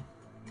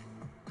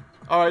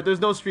 Alright, there's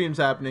no streams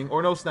happening,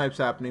 or no snipes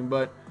happening,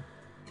 but...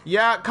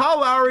 yeah,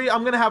 Kyle Lowry,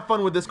 I'm going to have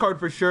fun with this card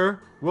for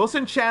sure.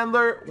 Wilson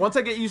Chandler, once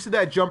I get used to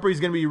that jumper, he's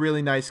going to be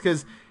really nice,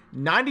 because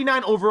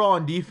 99 overall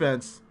on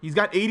defense. He's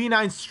got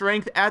 89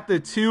 strength at the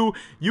 2.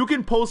 You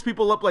can post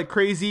people up like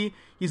crazy.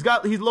 He's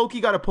low-key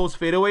got a post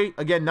fadeaway.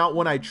 Again, not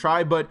one I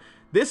try, but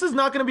this is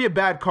not going to be a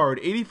bad card.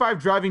 85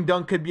 driving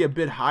dunk could be a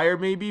bit higher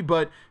maybe,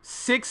 but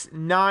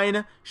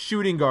 6'9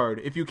 shooting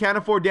guard. If you can't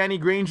afford Danny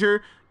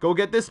Granger, go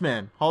get this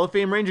man. Hall of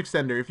Fame range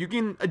extender. If you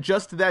can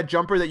adjust to that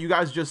jumper that you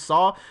guys just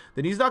saw,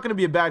 then he's not going to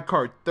be a bad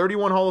card.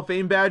 31 Hall of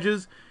Fame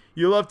badges.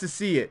 You'll love to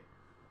see it.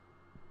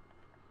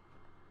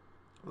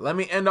 Let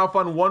me end off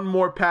on one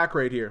more pack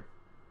right here.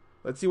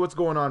 Let's see what's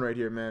going on right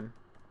here, man.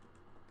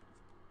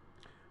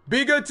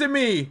 Be good to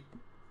me.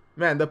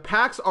 Man, the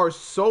packs are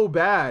so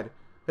bad.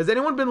 Has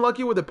anyone been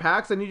lucky with the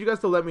packs? I need you guys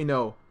to let me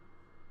know.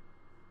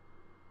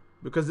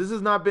 Because this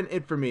has not been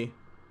it for me.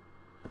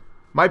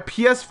 My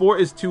PS4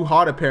 is too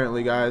hot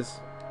apparently, guys.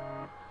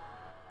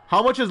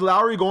 How much is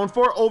Lowry going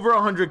for? Over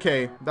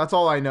 100K. That's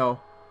all I know.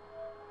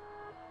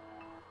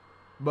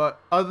 But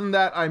other than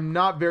that, I'm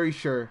not very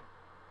sure.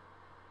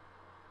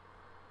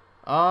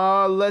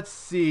 Let's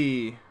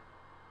see.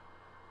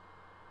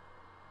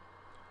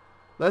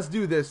 Let's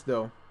do this,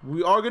 though.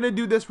 We are going to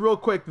do this real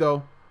quick,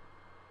 though.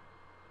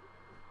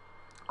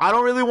 I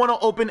don't really want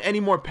to open any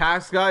more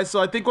packs, guys. So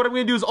I think what I'm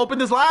going to do is open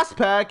this last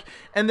pack.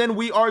 And then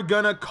we are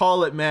going to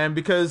call it, man.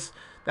 Because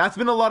that's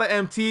been a lot of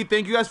MT.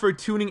 Thank you guys for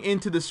tuning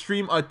into the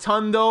stream a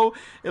ton, though.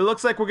 It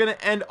looks like we're going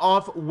to end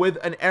off with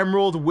an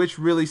emerald, which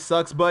really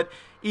sucks. But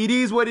it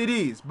is what it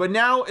is. But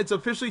now it's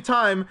officially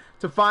time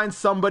to find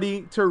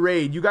somebody to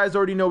raid. You guys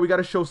already know we got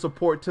to show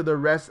support to the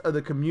rest of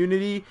the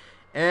community.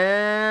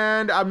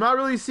 And I'm not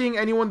really seeing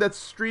anyone that's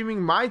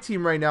streaming my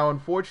team right now,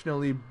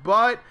 unfortunately.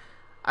 But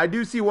I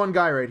do see one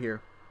guy right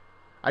here.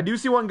 I do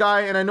see one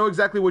guy, and I know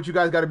exactly what you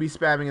guys got to be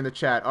spamming in the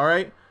chat,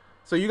 alright?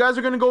 So you guys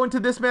are going to go into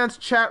this man's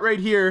chat right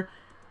here,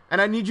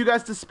 and I need you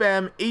guys to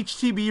spam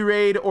HTB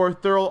Raid or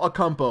Thorough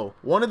Acampo.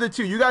 One of the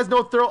two. You guys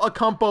know Thorough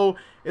Acampo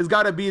has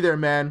got to be there,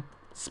 man.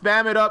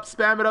 Spam it up,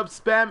 spam it up,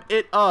 spam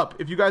it up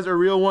if you guys are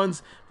real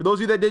ones. For those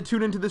of you that did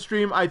tune into the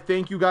stream, I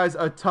thank you guys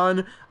a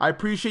ton. I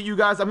appreciate you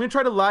guys. I'm going to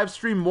try to live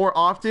stream more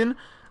often.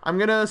 I'm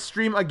going to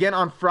stream again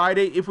on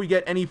Friday if we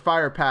get any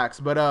fire packs,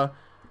 but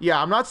yeah,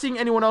 I'm not seeing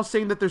anyone else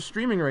saying that they're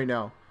streaming right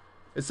now.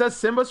 It says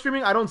Simba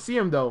streaming. I don't see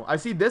him, though. I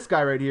see this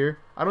guy right here.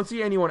 I don't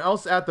see anyone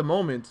else at the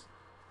moment.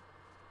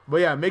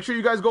 But yeah, make sure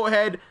you guys go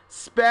ahead.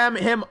 Spam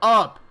him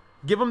up.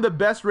 Give him the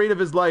best rate of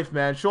his life,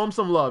 man. Show him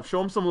some love.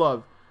 Show him some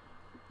love.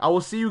 I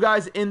will see you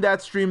guys in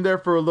that stream there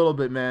for a little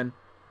bit, man.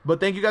 But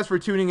thank you guys for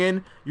tuning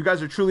in. You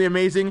guys are truly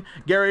amazing.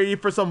 Get ready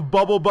for some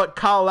bubble butt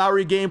Kyle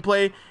Lowry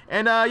gameplay.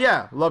 And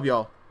yeah, love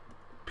y'all.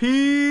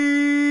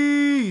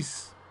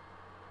 Peace.